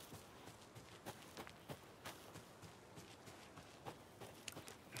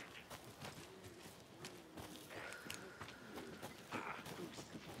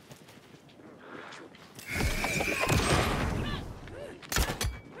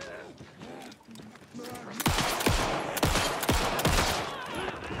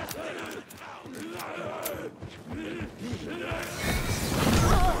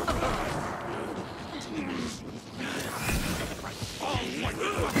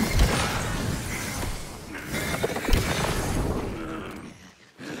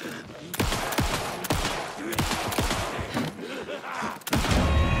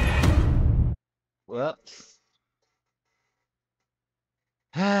 Whoops.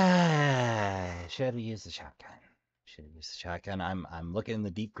 Should have used the shotgun. Should have used the shotgun. I'm looking in the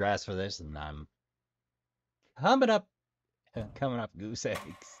deep grass for this, and I'm coming up goose eggs.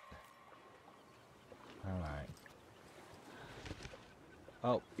 All right.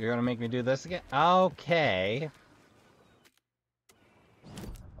 Oh, you're gonna make me do this again? Okay.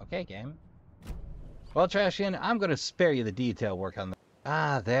 Okay, game. Well, Trashkin, I'm gonna spare you the detail work on the.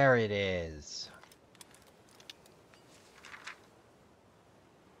 Ah, there it is.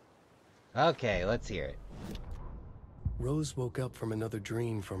 Okay, let's hear it. Rose woke up from another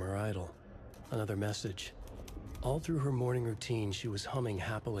dream from her idol. Another message. All through her morning routine, she was humming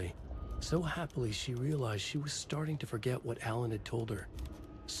happily. So happily, she realized she was starting to forget what Alan had told her.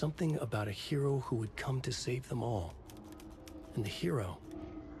 Something about a hero who would come to save them all. And the hero...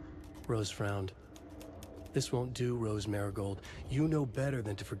 Rose frowned. This won't do, Rose Marigold. You know better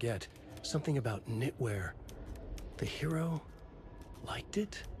than to forget. Something about knitwear. The hero... liked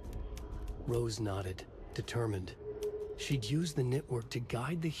it? Rose nodded, determined. She'd use the knitwork to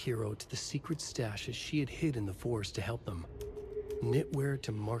guide the hero to the secret stashes she had hid in the forest to help them. Knitwear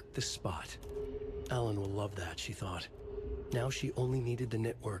to mark the spot. Alan will love that, she thought. Now she only needed the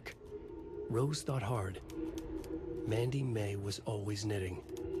knitwork. Rose thought hard. Mandy May was always knitting.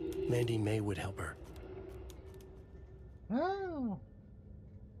 Mandy May would help her. Oh.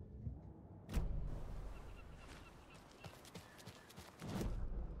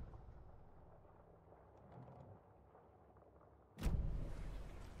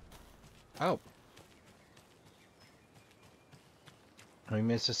 Oh. We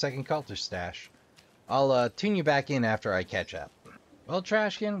missed a second cultist stash. I'll tune you back in after I catch up. Well,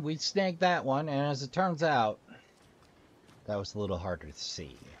 Trashkin, we snagged that one, and as it turns out, that was a little harder to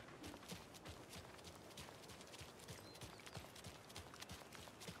see.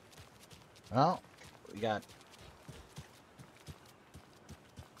 Well, we got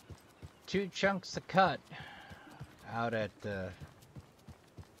 2 chunks to cut out at the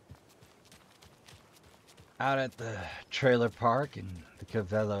trailer park in the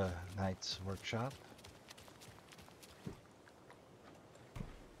Cavella Knights workshop.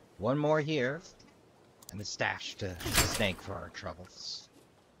 One more here, and a stash to snake for our troubles.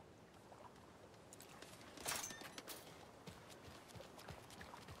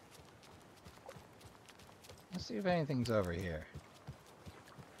 Let's see if anything's over here.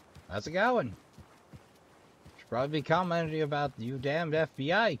 How's it going? Should probably be commenting about you damned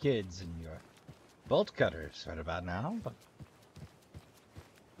FBI kids and your bolt cutters right about now, but...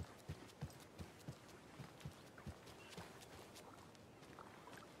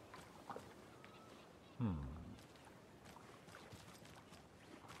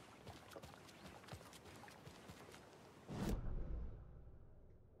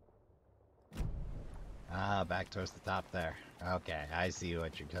 Ah, back towards the top there. Okay, I see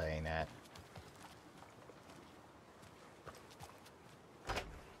what you're playing at.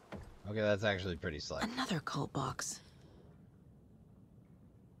 Okay, that's actually pretty slick. Another cult box.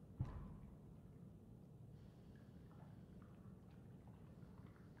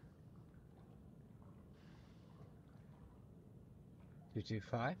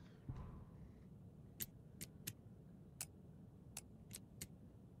 $225?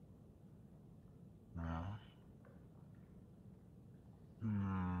 No.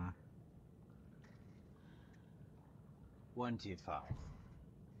 125.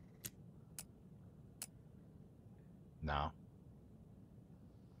 No.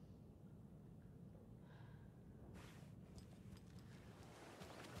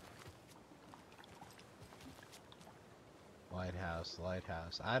 Lighthouse,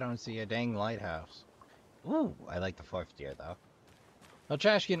 lighthouse. I don't see a dang lighthouse. Ooh, I like the 4th tier though. Well,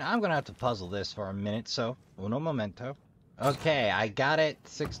 Trashkin, I'm gonna have to puzzle this for a minute, so uno momento. Okay, I got it.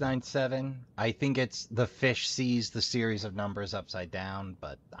 697. I think it's the fish sees the series of numbers upside down,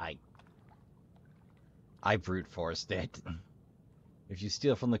 but I brute forced it. If you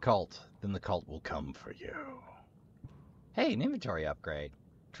steal from the cult, then the cult will come for you. Hey, an inventory upgrade.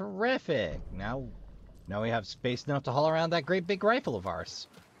 Terrific. Now we have space enough to haul around that great big rifle of ours.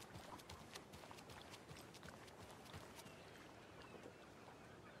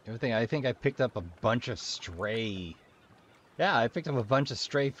 I think I picked up a bunch of stray... Yeah, I picked up a bunch of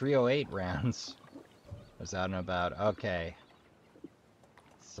stray 308 rounds. I was out and about. Okay.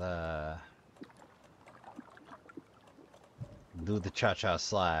 Let's, do the cha-cha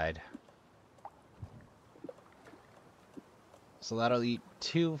slide. So that'll eat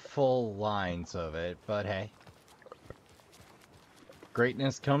 2 full lines of it, but hey.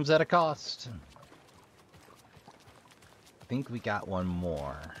 Greatness comes at a cost. I think we got one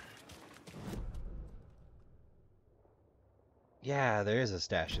more. Yeah, there is a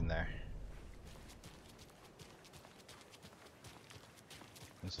stash in there.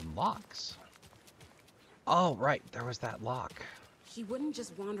 There's some locks. Oh, right, there was that lock. He wouldn't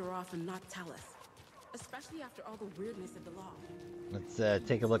just wander off and not tell us. Especially after all the weirdness of the law. Let's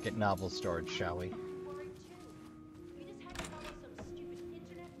take a look at novel storage, shall we?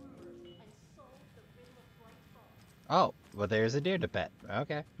 Oh, well there's a deer to pet.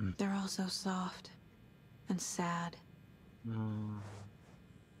 Okay. They're all so soft and sad.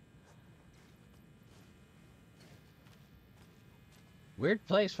 Weird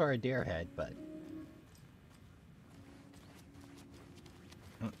place for a deer head, but...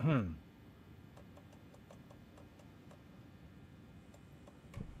 I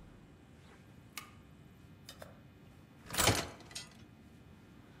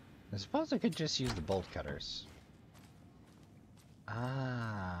suppose I could just use the bolt cutters.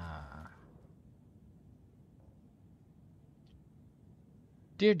 Ah.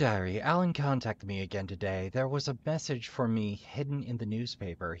 Dear Diary, Alan contacted me again today. There was a message for me hidden in the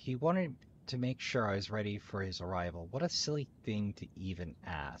newspaper. He wanted to make sure I was ready for his arrival. What a silly thing to even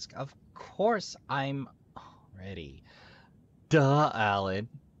ask. Of course I'm ready. Duh, Alan.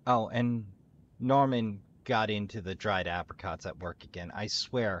 Oh, and Norman got into the dried apricots at work again. I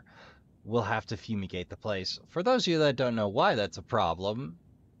swear, we'll have to fumigate the place. For those of you that don't know why that's a problem,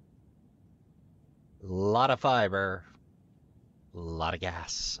 a lot of fiber, a lot of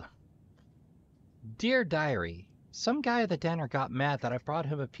gas. Dear Diary, Some guy at the diner got mad that I brought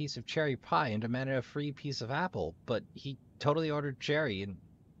him a piece of cherry pie and demanded a free piece of apple, but he totally ordered cherry, and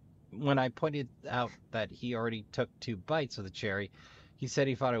when I pointed out that he already took 2 bites of the cherry, he said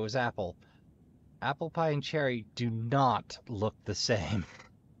he thought it was apple. Apple pie and cherry do not look the same.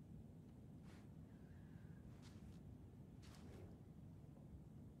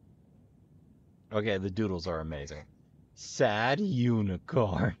 Okay, the doodles are amazing. Sad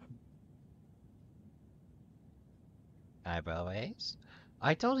unicorn. Eyebrows.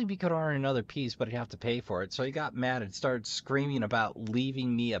 I told him he could order another piece, but he'd have to pay for it, so he got mad and started screaming about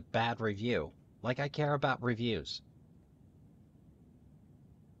leaving me a bad review. Like I care about reviews.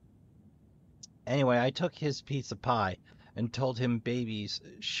 Anyway, I took his piece of pie and told him babies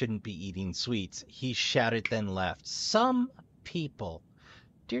shouldn't be eating sweets. He shouted, then left. Some people.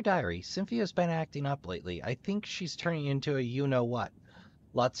 Dear Diary, Cynthia's been acting up lately. I think she's turning into a you-know-what.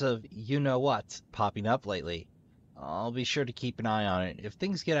 Lots of you-know-whats popping up lately. I'll be sure to keep an eye on it. If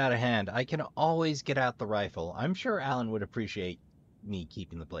things get out of hand, I can always get out the rifle. I'm sure Alan would appreciate me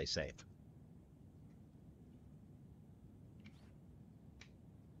keeping the place safe.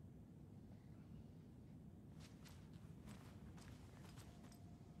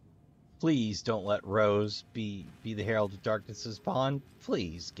 Please don't let Rose be the Herald of Darkness's pawn.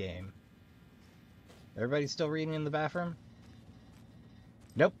 Please, game. Everybody still reading in the bathroom?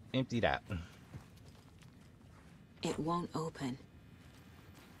 Nope, emptied out. It won't open.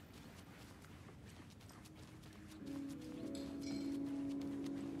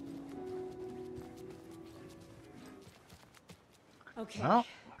 Okay. Well,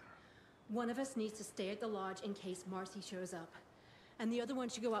 One of us needs to stay at the lodge in case Marcy shows up. And the other one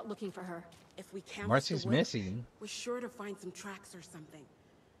should go out looking for her. If we can't Marcy's missing. we're sure to find some tracks or something.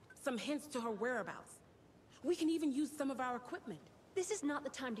 Some hints to her whereabouts. We can even use some of our equipment. This is not the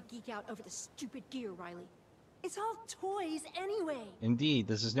time to geek out over the stupid gear, Riley. It's all toys anyway. Indeed,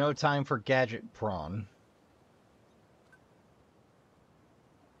 this is no time for gadget prawn.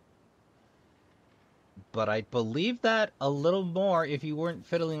 But I'd believe that a little more if you weren't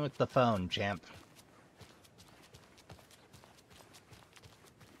fiddling with the phone, champ.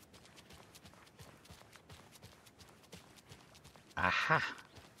 Aha.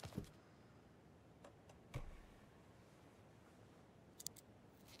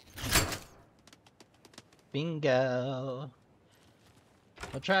 Bingo.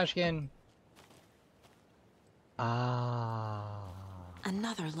 A Trashkin. Ah.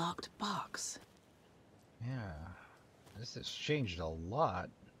 Another locked box. Yeah. This has changed a lot.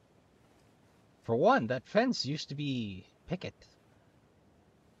 For one, that fence used to be picket.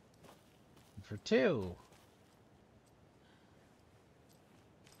 And for two...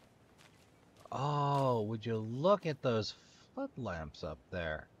 Oh, would you look at those footlamps up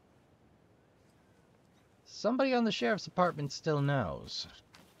there? Somebody on the sheriff's department still knows.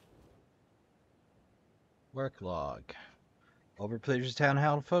 Work log. Over Pleasures Town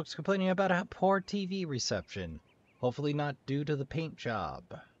Hall folks complaining about a poor TV reception. Hopefully not due to the paint job.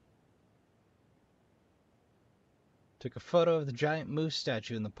 Took a photo of the giant moose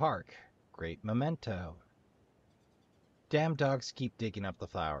statue in the park. Great memento. Damn dogs keep digging up the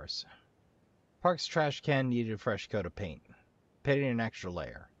flowers. Park's trash can needed a fresh coat of paint. Painted an extra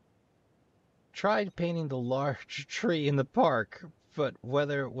layer. Tried painting the large tree in the park, but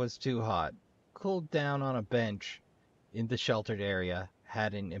weather was too hot. Cooled down on a bench in the sheltered area.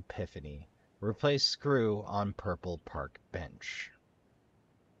 Had an epiphany. Replaced screw on purple park bench.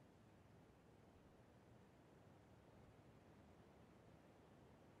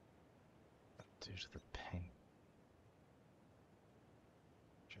 Due to the paint.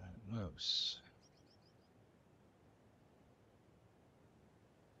 Giant moose.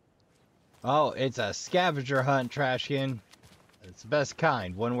 Oh, it's a scavenger hunt, Trashkin. It's the best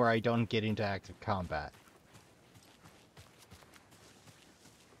kind, one where I don't get into active combat.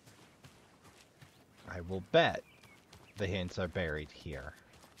 I will bet the hints are buried here.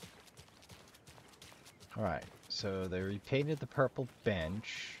 Alright, so they repainted the purple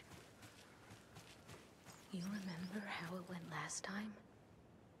bench. You remember how it went last time?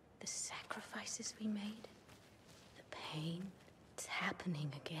 The sacrifices we made? The pain? It's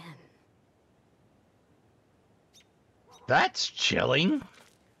happening again. That's chilling!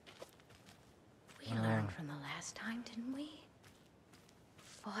 We learned from the last time, didn't we?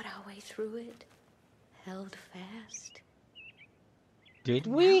 Fought our way through it. Held fast. Did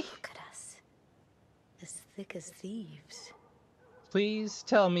And we? now look at us. As thick as thieves. Please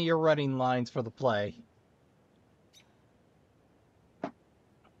tell me you're running lines for the play.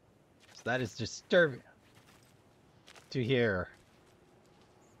 That is disturbing to hear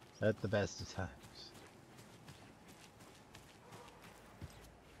at the best of times.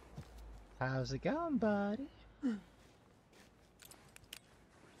 How's it going, buddy?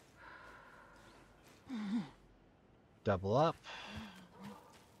 Double up.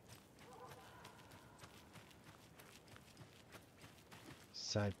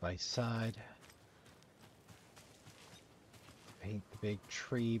 Side by side. Paint the big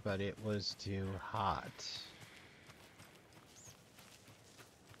tree, but it was too hot.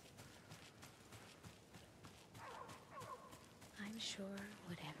 I'm sure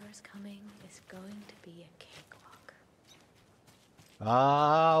whatever is coming is going to be a cakewalk.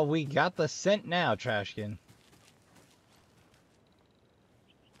 Ah, we got the scent now, Trashkin.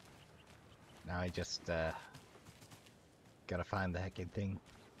 Now I just, gotta find the heckin' thing.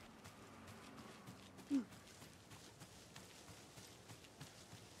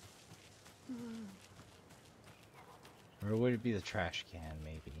 Or would it be the trash can,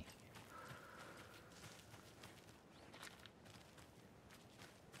 maybe?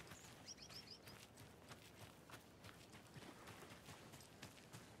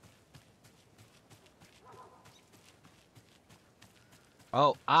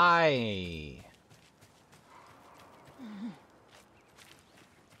 Oh,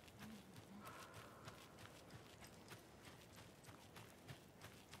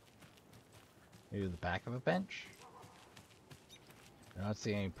 maybe the back of a bench? I don't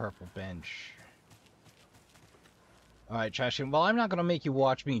see any purple bench. Alright, Trashkin, well, I'm not gonna make you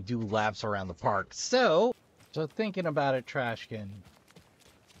watch me do laps around the park, so thinking about it, Trashkin.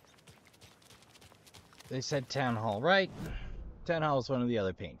 They said town hall, right? Town hall is one of the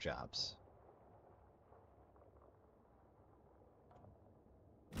other paint jobs.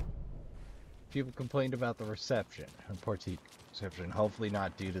 People complained about the reception, hopefully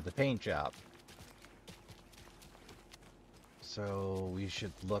not due to the paint job. So we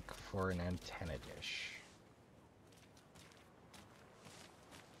should look for an antenna dish.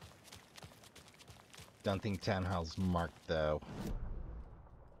 Don't think town hall's marked though.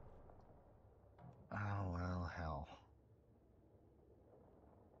 Oh well, hell.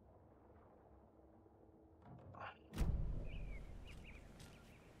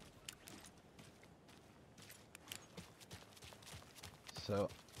 So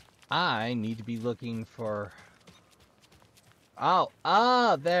I need to be looking for...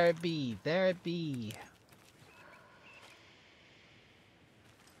 Oh, there it be.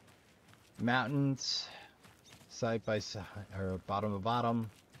 Mountains, side by side, or bottom to bottom.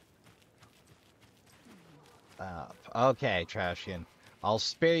 Okay, Trashkin. I'll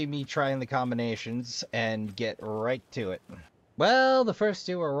spare you me trying the combinations and get right to it. Well, the first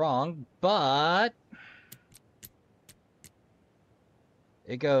two are wrong, but...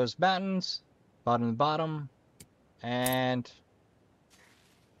 it goes mountains, bottom to bottom, and...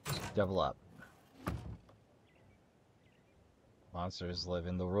 double up. Monsters live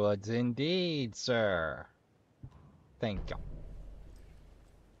in the woods indeed, sir. Thank you.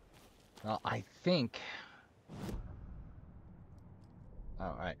 Well, I think...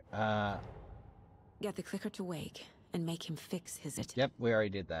 alright, Get the clicker to wake and make him fix his... Yep, we already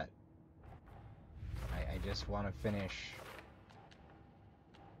did that. I just want to finish...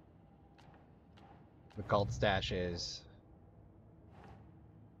 the cult stashes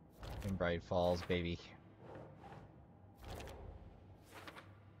in Bright Falls, baby.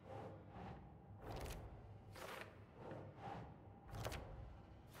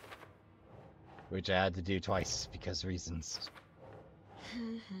 Which I had to do twice because reasons.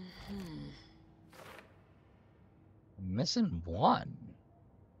 Missing one.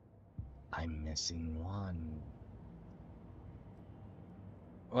 I'm missing one.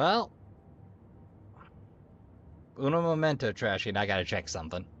 Well, uno momento, Trashkin. I gotta check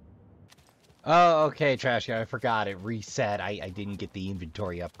something. Oh, okay, Trashkin. I forgot it reset. I didn't get the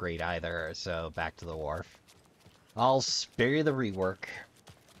inventory upgrade either, so back to the wharf. I'll spare you the rework.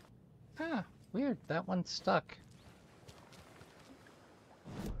 Huh, weird. That one's stuck.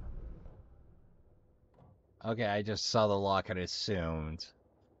 Okay, I just saw the lock and assumed.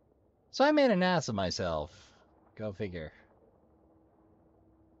 So I made an ass of myself. Go figure.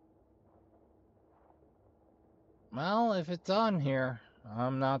 Well, if it's on here,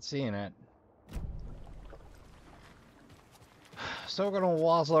 I'm not seeing it. So we're gonna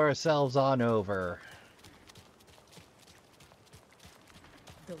wazzle ourselves on over.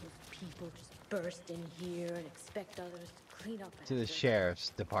 Those people just burst in here and expect others to clean up To the after. sheriff's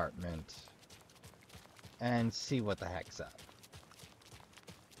department. And see what the heck's up.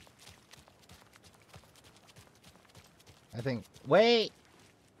 I think... wait!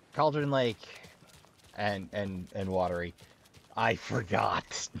 Cauldron Lake and Watery. I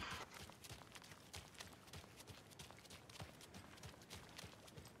forgot.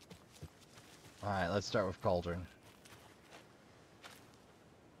 Alright, let's start with Cauldron.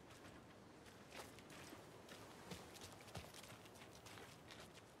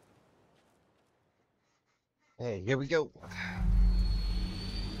 Hey, here we go.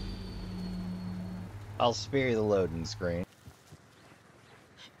 I'll spare you the loading screen.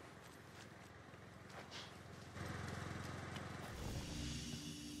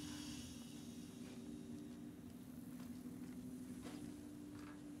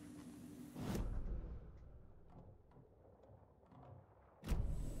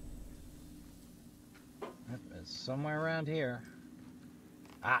 It's somewhere around here.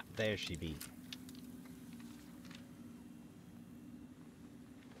 Ah, there she be.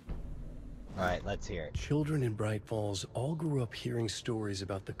 Alright, let's hear it. Children in Bright Falls all grew up hearing stories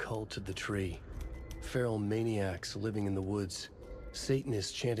about the cult of the tree. Feral maniacs living in the woods.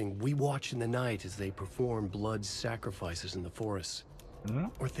 Satanists chanting, "We watch in the night," as they perform blood sacrifices in the forests.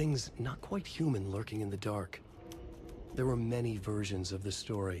 Or things not quite human lurking in the dark. There were many versions of the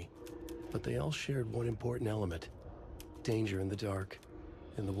story, but they all shared one important element. Danger in the dark,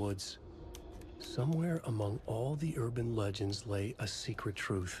 in the woods. Somewhere among all the urban legends lay a secret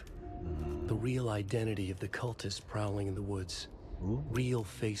truth. The real identity of the cultists prowling in the woods. Real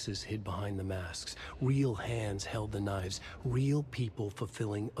faces hid behind the masks. Real hands held the knives. Real people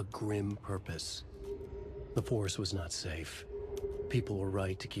fulfilling a grim purpose. The forest was not safe. People were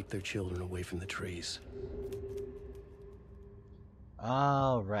right to keep their children away from the trees.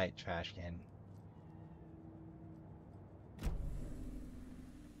 All right, Trashkin.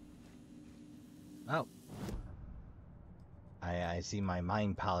 Oh. I see my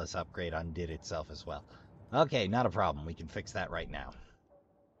Mind Palace upgrade undid itself as well. Okay, not a problem. We can fix that right now.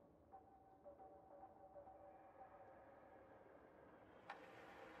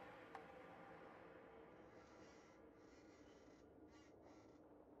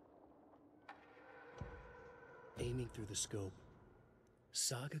 Aiming through the scope,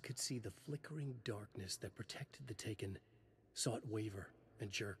 Saga could see the flickering darkness that protected the Taken, saw it waver and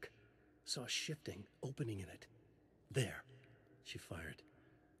jerk, saw a shifting opening in it. There, she fired,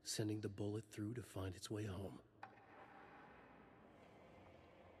 sending the bullet through to find its way home.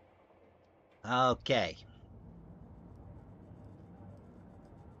 Okay.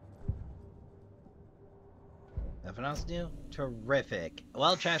 Nothing else new? Terrific.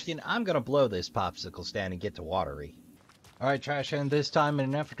 Well, Trashkin, I'm gonna blow this popsicle stand and get to Watery. Alright, Trashkin, this time in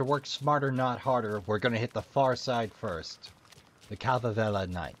an effort to work smarter, not harder, we're gonna hit the far side first. The Calvavella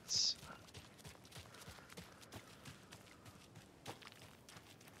Knights.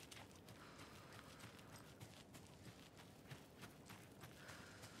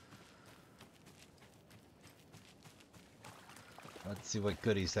 Let's see what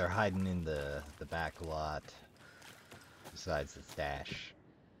goodies they're hiding in the back lot. Besides the stash.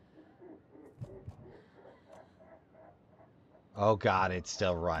 Oh god, it's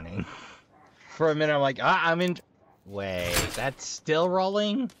still running. For a minute I'm like, I'm in... Wait, that's still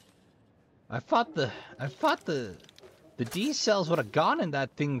rolling? I thought the D cells would have gone in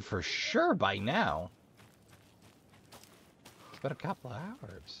that thing for sure by now. It's been a couple of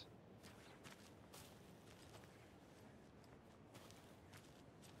hours.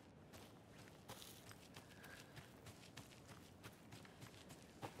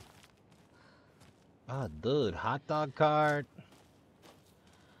 Oh, dude, hot dog cart,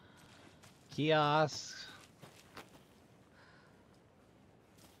 kiosk.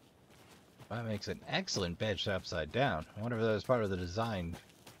 That makes an excellent bench upside down. I wonder if that was part of the design.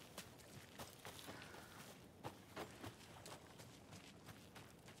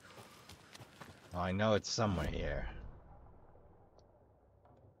 Oh, I know it's somewhere here.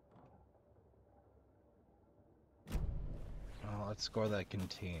 Oh, let's score that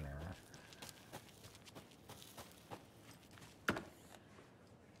container.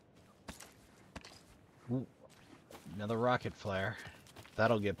 Ooh, another rocket flare.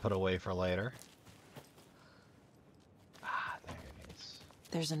 That'll get put away for later. Ah, there it is.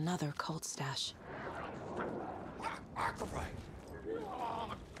 There's another cult stash.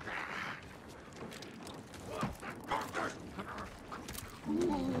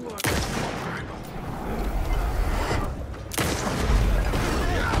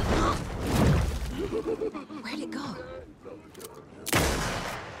 Where'd it go?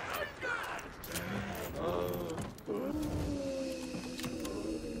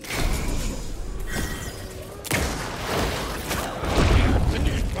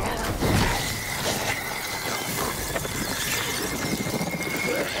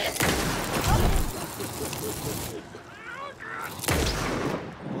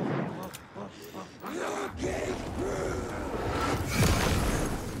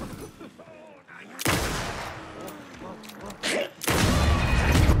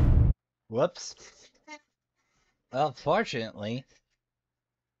 Whoops. Well, fortunately,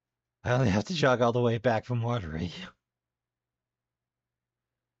 I only have to jog all the way back from Watery.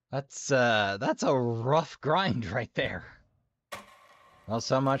 That's a rough grind right there. Well,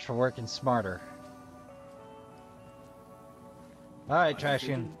 so much for working smarter. Alright,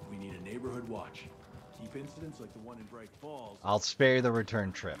 Trashkin. We need a neighborhood watch. Keep incidents like the one in Bright Falls. I'll spare you the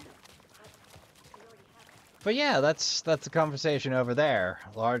return trip. But yeah, that's a conversation over there.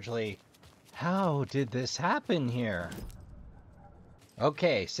 Largely, how did this happen here?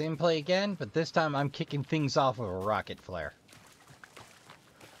 Okay, same play again, but this time I'm kicking things off with a rocket flare.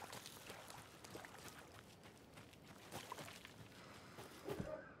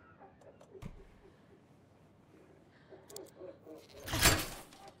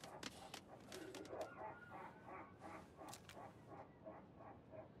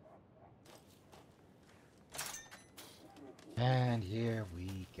 And here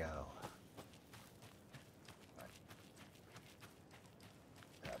we go.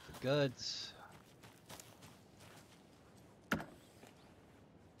 Grab the goods.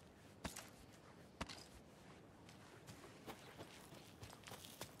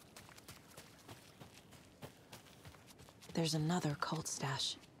 There's another cult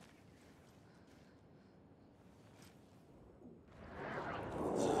stash.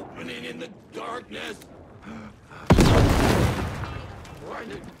 Opening in the darkness.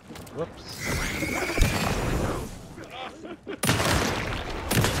 Whoops.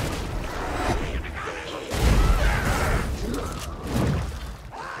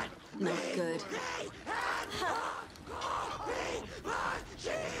 Not good.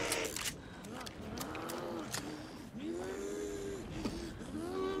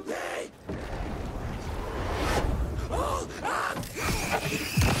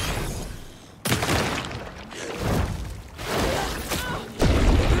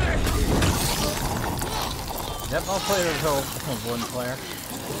 Yep, I'll play the whole one player.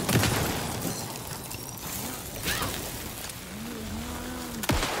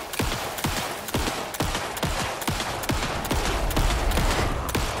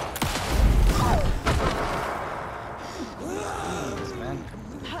 Jeez, man.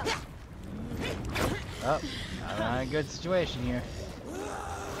 Oh, I'm not in a good situation here.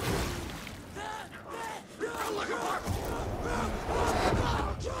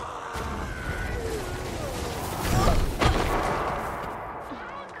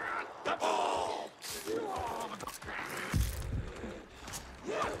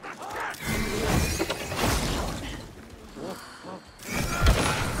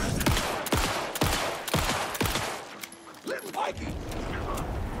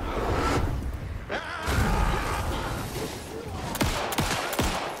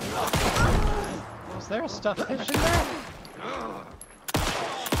 Is there a stuffed fish in there?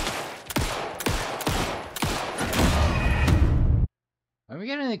 I'm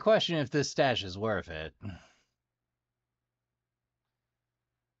beginning to question if this stash is worth it.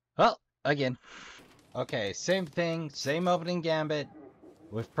 Well, again. Okay, same thing, same opening gambit,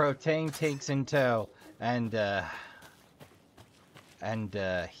 with propane tanks in tow, and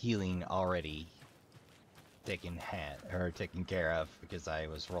healing already taken care of because I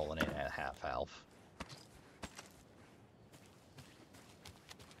was rolling in at half health.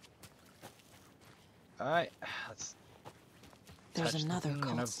 Alright, let's There's touch another the thing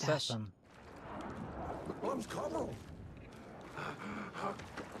and cult obsess stash. them. Bomb's cover.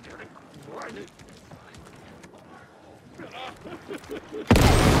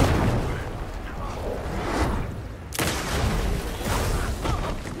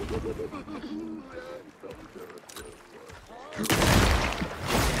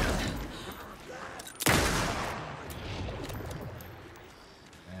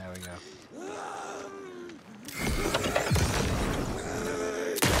 There we go.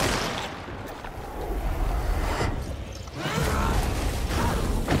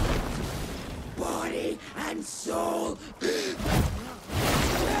 Body and soul.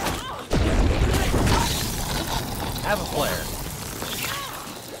 Have a flare.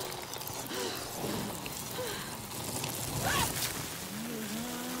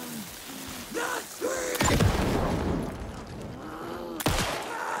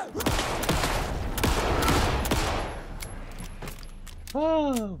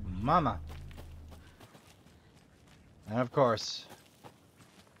 Oh, mama. And of course,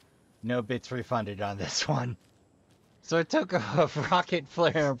 no bits refunded on this one. So it took a rocket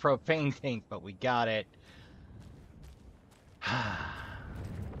flare and a propane tank, but we got it.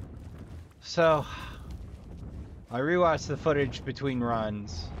 So, I rewatched the footage between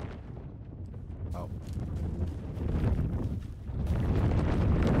runs. Oh.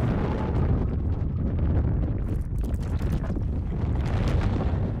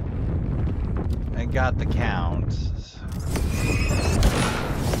 got the count.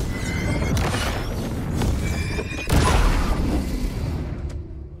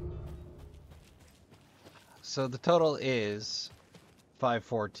 So the total is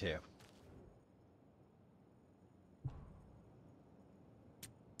 542.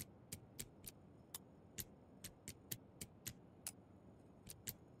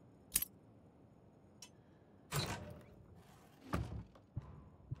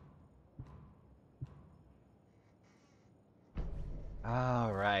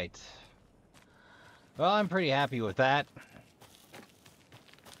 All right. Well, I'm pretty happy with that.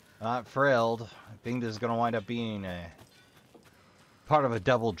 Not thrilled. I think this is going to wind up being a part of a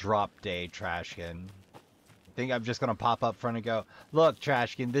double drop day, Trashkin. I think I'm just going to pop up front and go, look,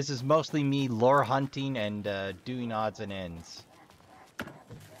 Trashkin, this is mostly me lore hunting and doing odds and ends. If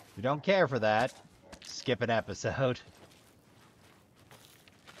you don't care for that, skip an episode.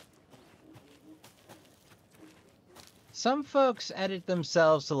 Some folks edit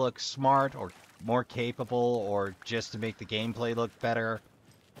themselves to look smart or more capable or just to make the gameplay look better.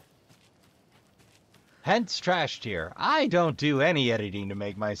 Hence Trash Tier. I don't do any editing to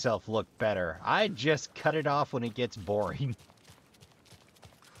make myself look better. I just cut it off when it gets boring.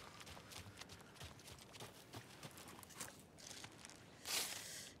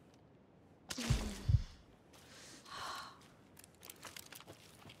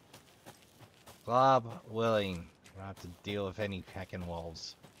 Bob willing. Don't have to deal with any heckin'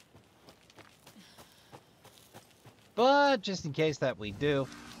 wolves. But just in case that we do.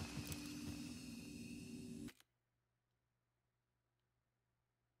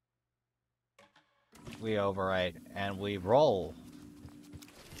 We overwrite and we roll.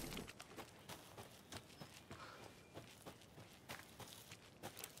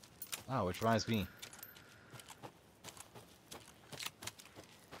 Oh, which reminds me.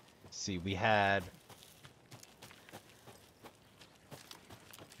 Let's see, we had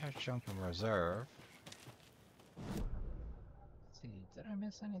a chunk in reserve. Let's see, did I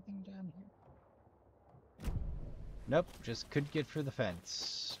miss anything down here? Nope, just couldn't get through the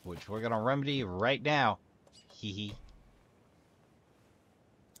fence, which we're gonna remedy right now. Hee hee.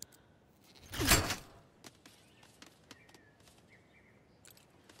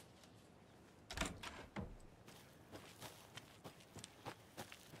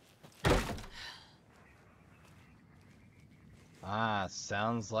 Ah,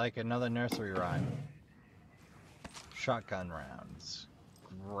 sounds like another nursery rhyme. Shotgun rounds.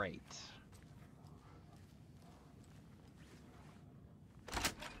 Great.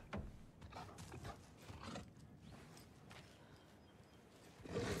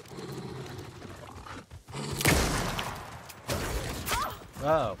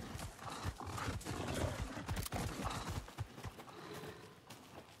 Oh.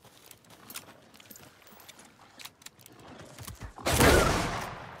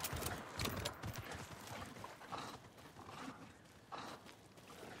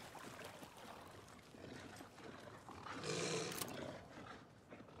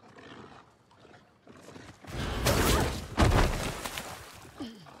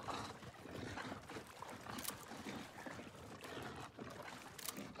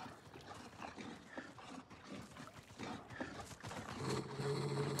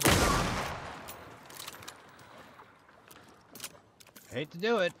 Hate to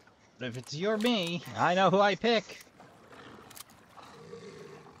do it, but if it's you or me, I know who I pick.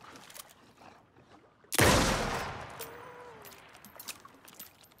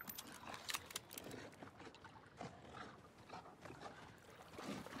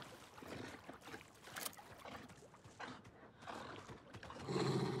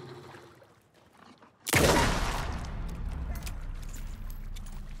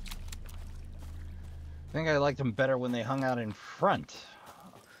 I think I liked them better when they hung out in front.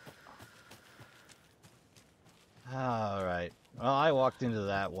 Alright. Well, I walked into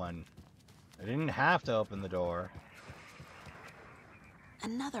that one. I didn't have to open the door.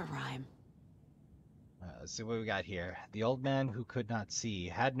 Another rhyme. Let's see what we got here. The old man who could not see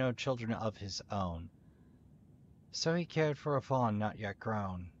had no children of his own. So he cared for a fawn not yet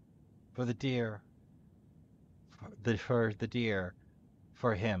grown. For the deer, for the deer,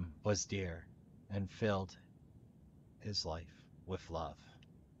 for him was dear, and filled his life with love.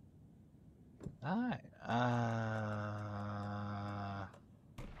 Alright,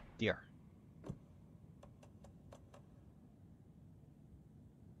 deer.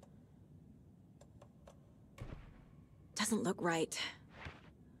 Doesn't look right.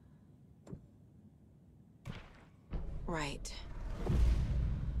 Right.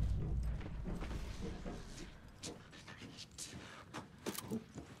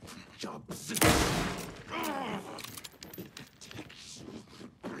 Job.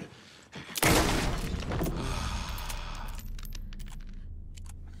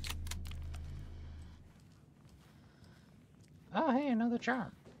 Oh, hey, another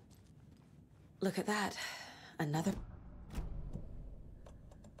charm. Look at that. Another...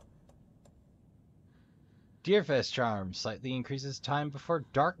 Deerfest charm slightly increases time before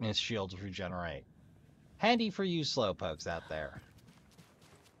darkness shields regenerate. Handy for you slowpokes out there.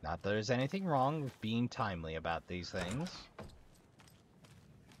 Not that there's anything wrong with being timely about these things.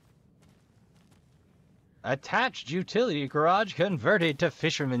 Attached utility garage converted to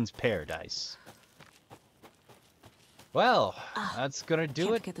fisherman's paradise. Well, that's gonna do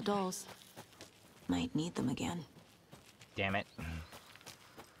Can't it. forget the dolls. Might need them again. Damn it.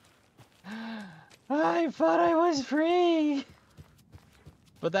 I thought I was free!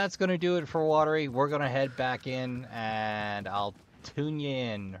 But that's gonna do it for Watery. We're gonna head back in, and I'll tune you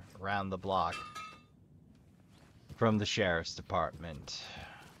in around the block from the sheriff's department.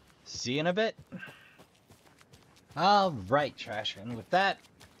 See you in a bit. Alright, Trashkin. With that,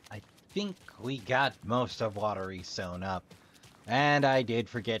 I think we got most of Watery sewn up. And I did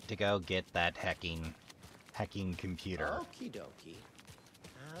forget to go get that hacking computer. Okie dokie.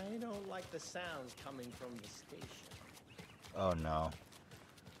 I don't like the sounds coming from the station. Oh no.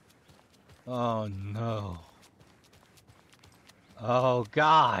 Oh no. Oh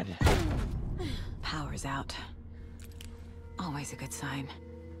God. Power's out. Always a good sign.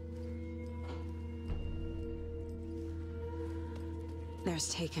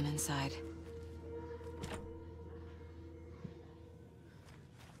 There's Taken inside.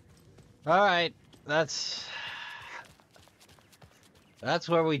 Alright, that's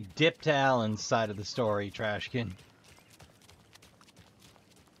where we dip to Alan's side of the story, Trashkin.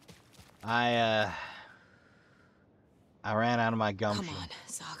 I ran out of my gumption. Come on,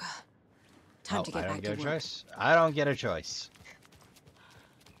 Saga. Time to get back to work. Choice? I don't get a choice.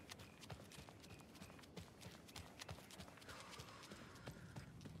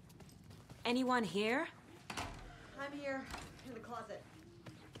 Anyone here? I'm here, in the closet.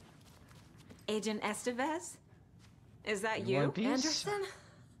 Agent Estevez? Is that you? Anderson?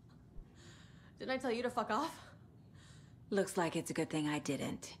 Didn't I tell you to fuck off? Looks like it's a good thing I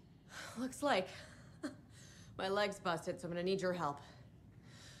didn't. Looks like. My leg's busted, so I'm gonna need your help.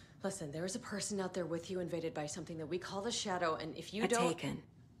 Listen, there is a person out there with you invaded by something that we call the Shadow, and if you don't... Taken.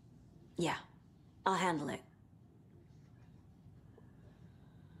 Yeah, I'll handle it.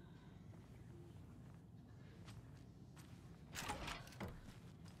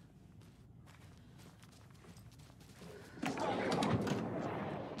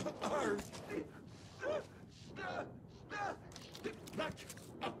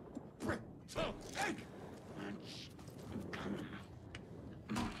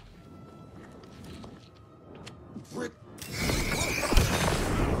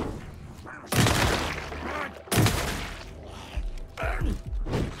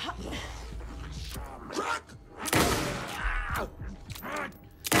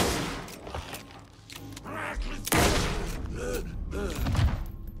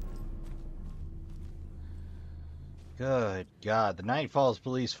 Good God, the Night Falls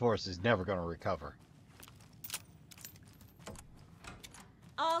police force is never going to recover.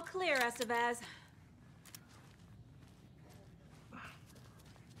 All clear, Estevez.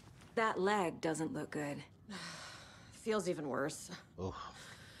 That leg doesn't look good. Feels even worse. Oof.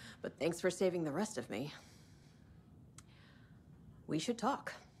 But thanks for saving the rest of me. We should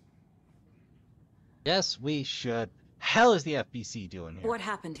talk. Yes, we should. Hell is the FBC doing here? What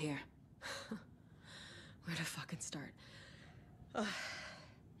happened here? Where to fucking start?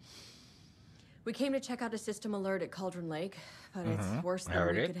 We came to check out a system alert at Cauldron Lake, but it's worse than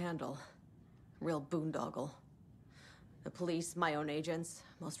we could handle. Real boondoggle. The police, my own agents,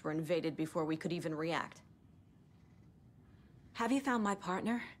 most were invaded before we could even react. Have you found my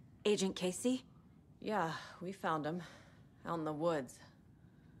partner, Agent Casey? Yeah, we found him. Out in the woods.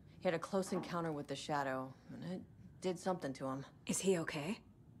 He had a close encounter with the Shadow, and it did something to him. Is he okay?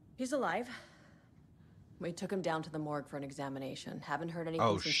 He's alive. We took him down to the morgue for an examination. Haven't heard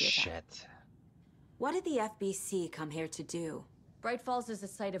anything since the attack. Shit. What did the FBC come here to do? Bright Falls is the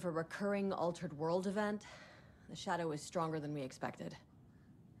site of a recurring Altered World event. The Shadow is stronger than we expected.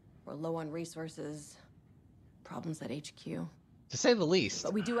 We're low on resources. Problems at HQ. To say the least.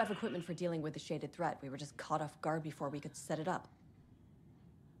 But we do have equipment for dealing with the shaded threat. We were just caught off guard before we could set it up.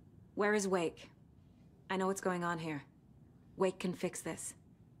 Where is Wake? I know what's going on here. Wake can fix this.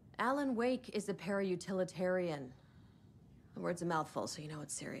 Alan Wake is a para-utilitarian. The word's a mouthful, so you know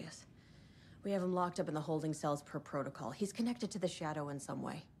it's serious. We have him locked up in the holding cells per protocol. He's connected to the Shadow in some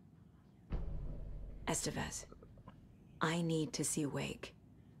way. Estevez, I need to see Wake.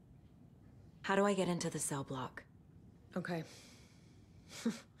 How do I get into the cell block? Okay.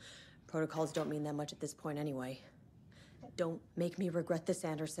 Protocols don't mean that much at this point anyway. Don't make me regret this,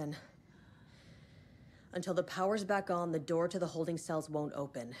 Anderson. Until the power's back on, the door to the holding cells won't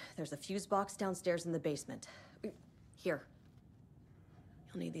open. There's a fuse box downstairs in the basement. Here.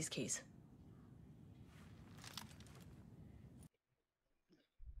 You'll need these keys.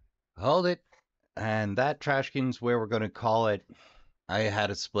 Hold it. And that Trashkin's where we're going to call it. I had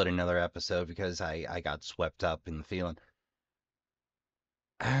to split another episode because I got swept up in the feeling.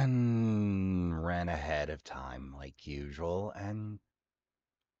 And ran ahead of time like usual. And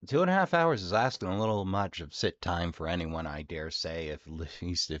 2.5 hours is asking a little much of sit time for anyone, I dare say, at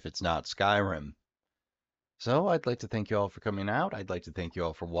least if it's not Skyrim. So I'd like to thank you all for coming out. I'd like to thank you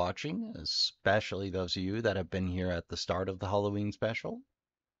all for watching, especially those of you that have been here at the start of the Halloween special.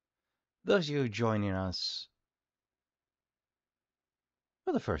 Those of you joining us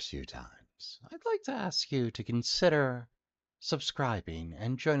for the first few times, I'd like to ask you to consider subscribing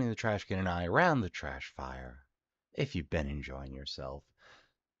and joining the Trashkin and I around the trash fire if you've been enjoying yourself.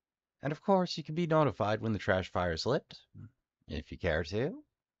 And of course, you can be notified when the trash fire is lit, if you care to,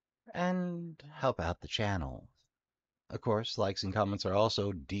 and help out the channel. Of course, likes and comments are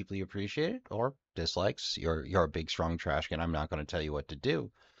also deeply appreciated, or dislikes. You're a big, strong Trashkin. I'm not going to tell you what to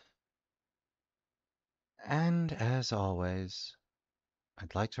do. And as always,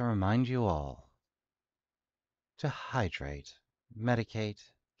 I'd like to remind you all to hydrate, medicate,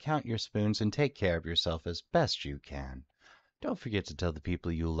 count your spoons, and take care of yourself as best you can. Don't forget to tell the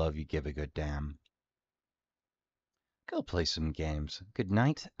people you love you give a good damn. Go play some games. Good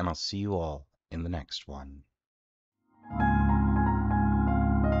night, and I'll see you all in the next one.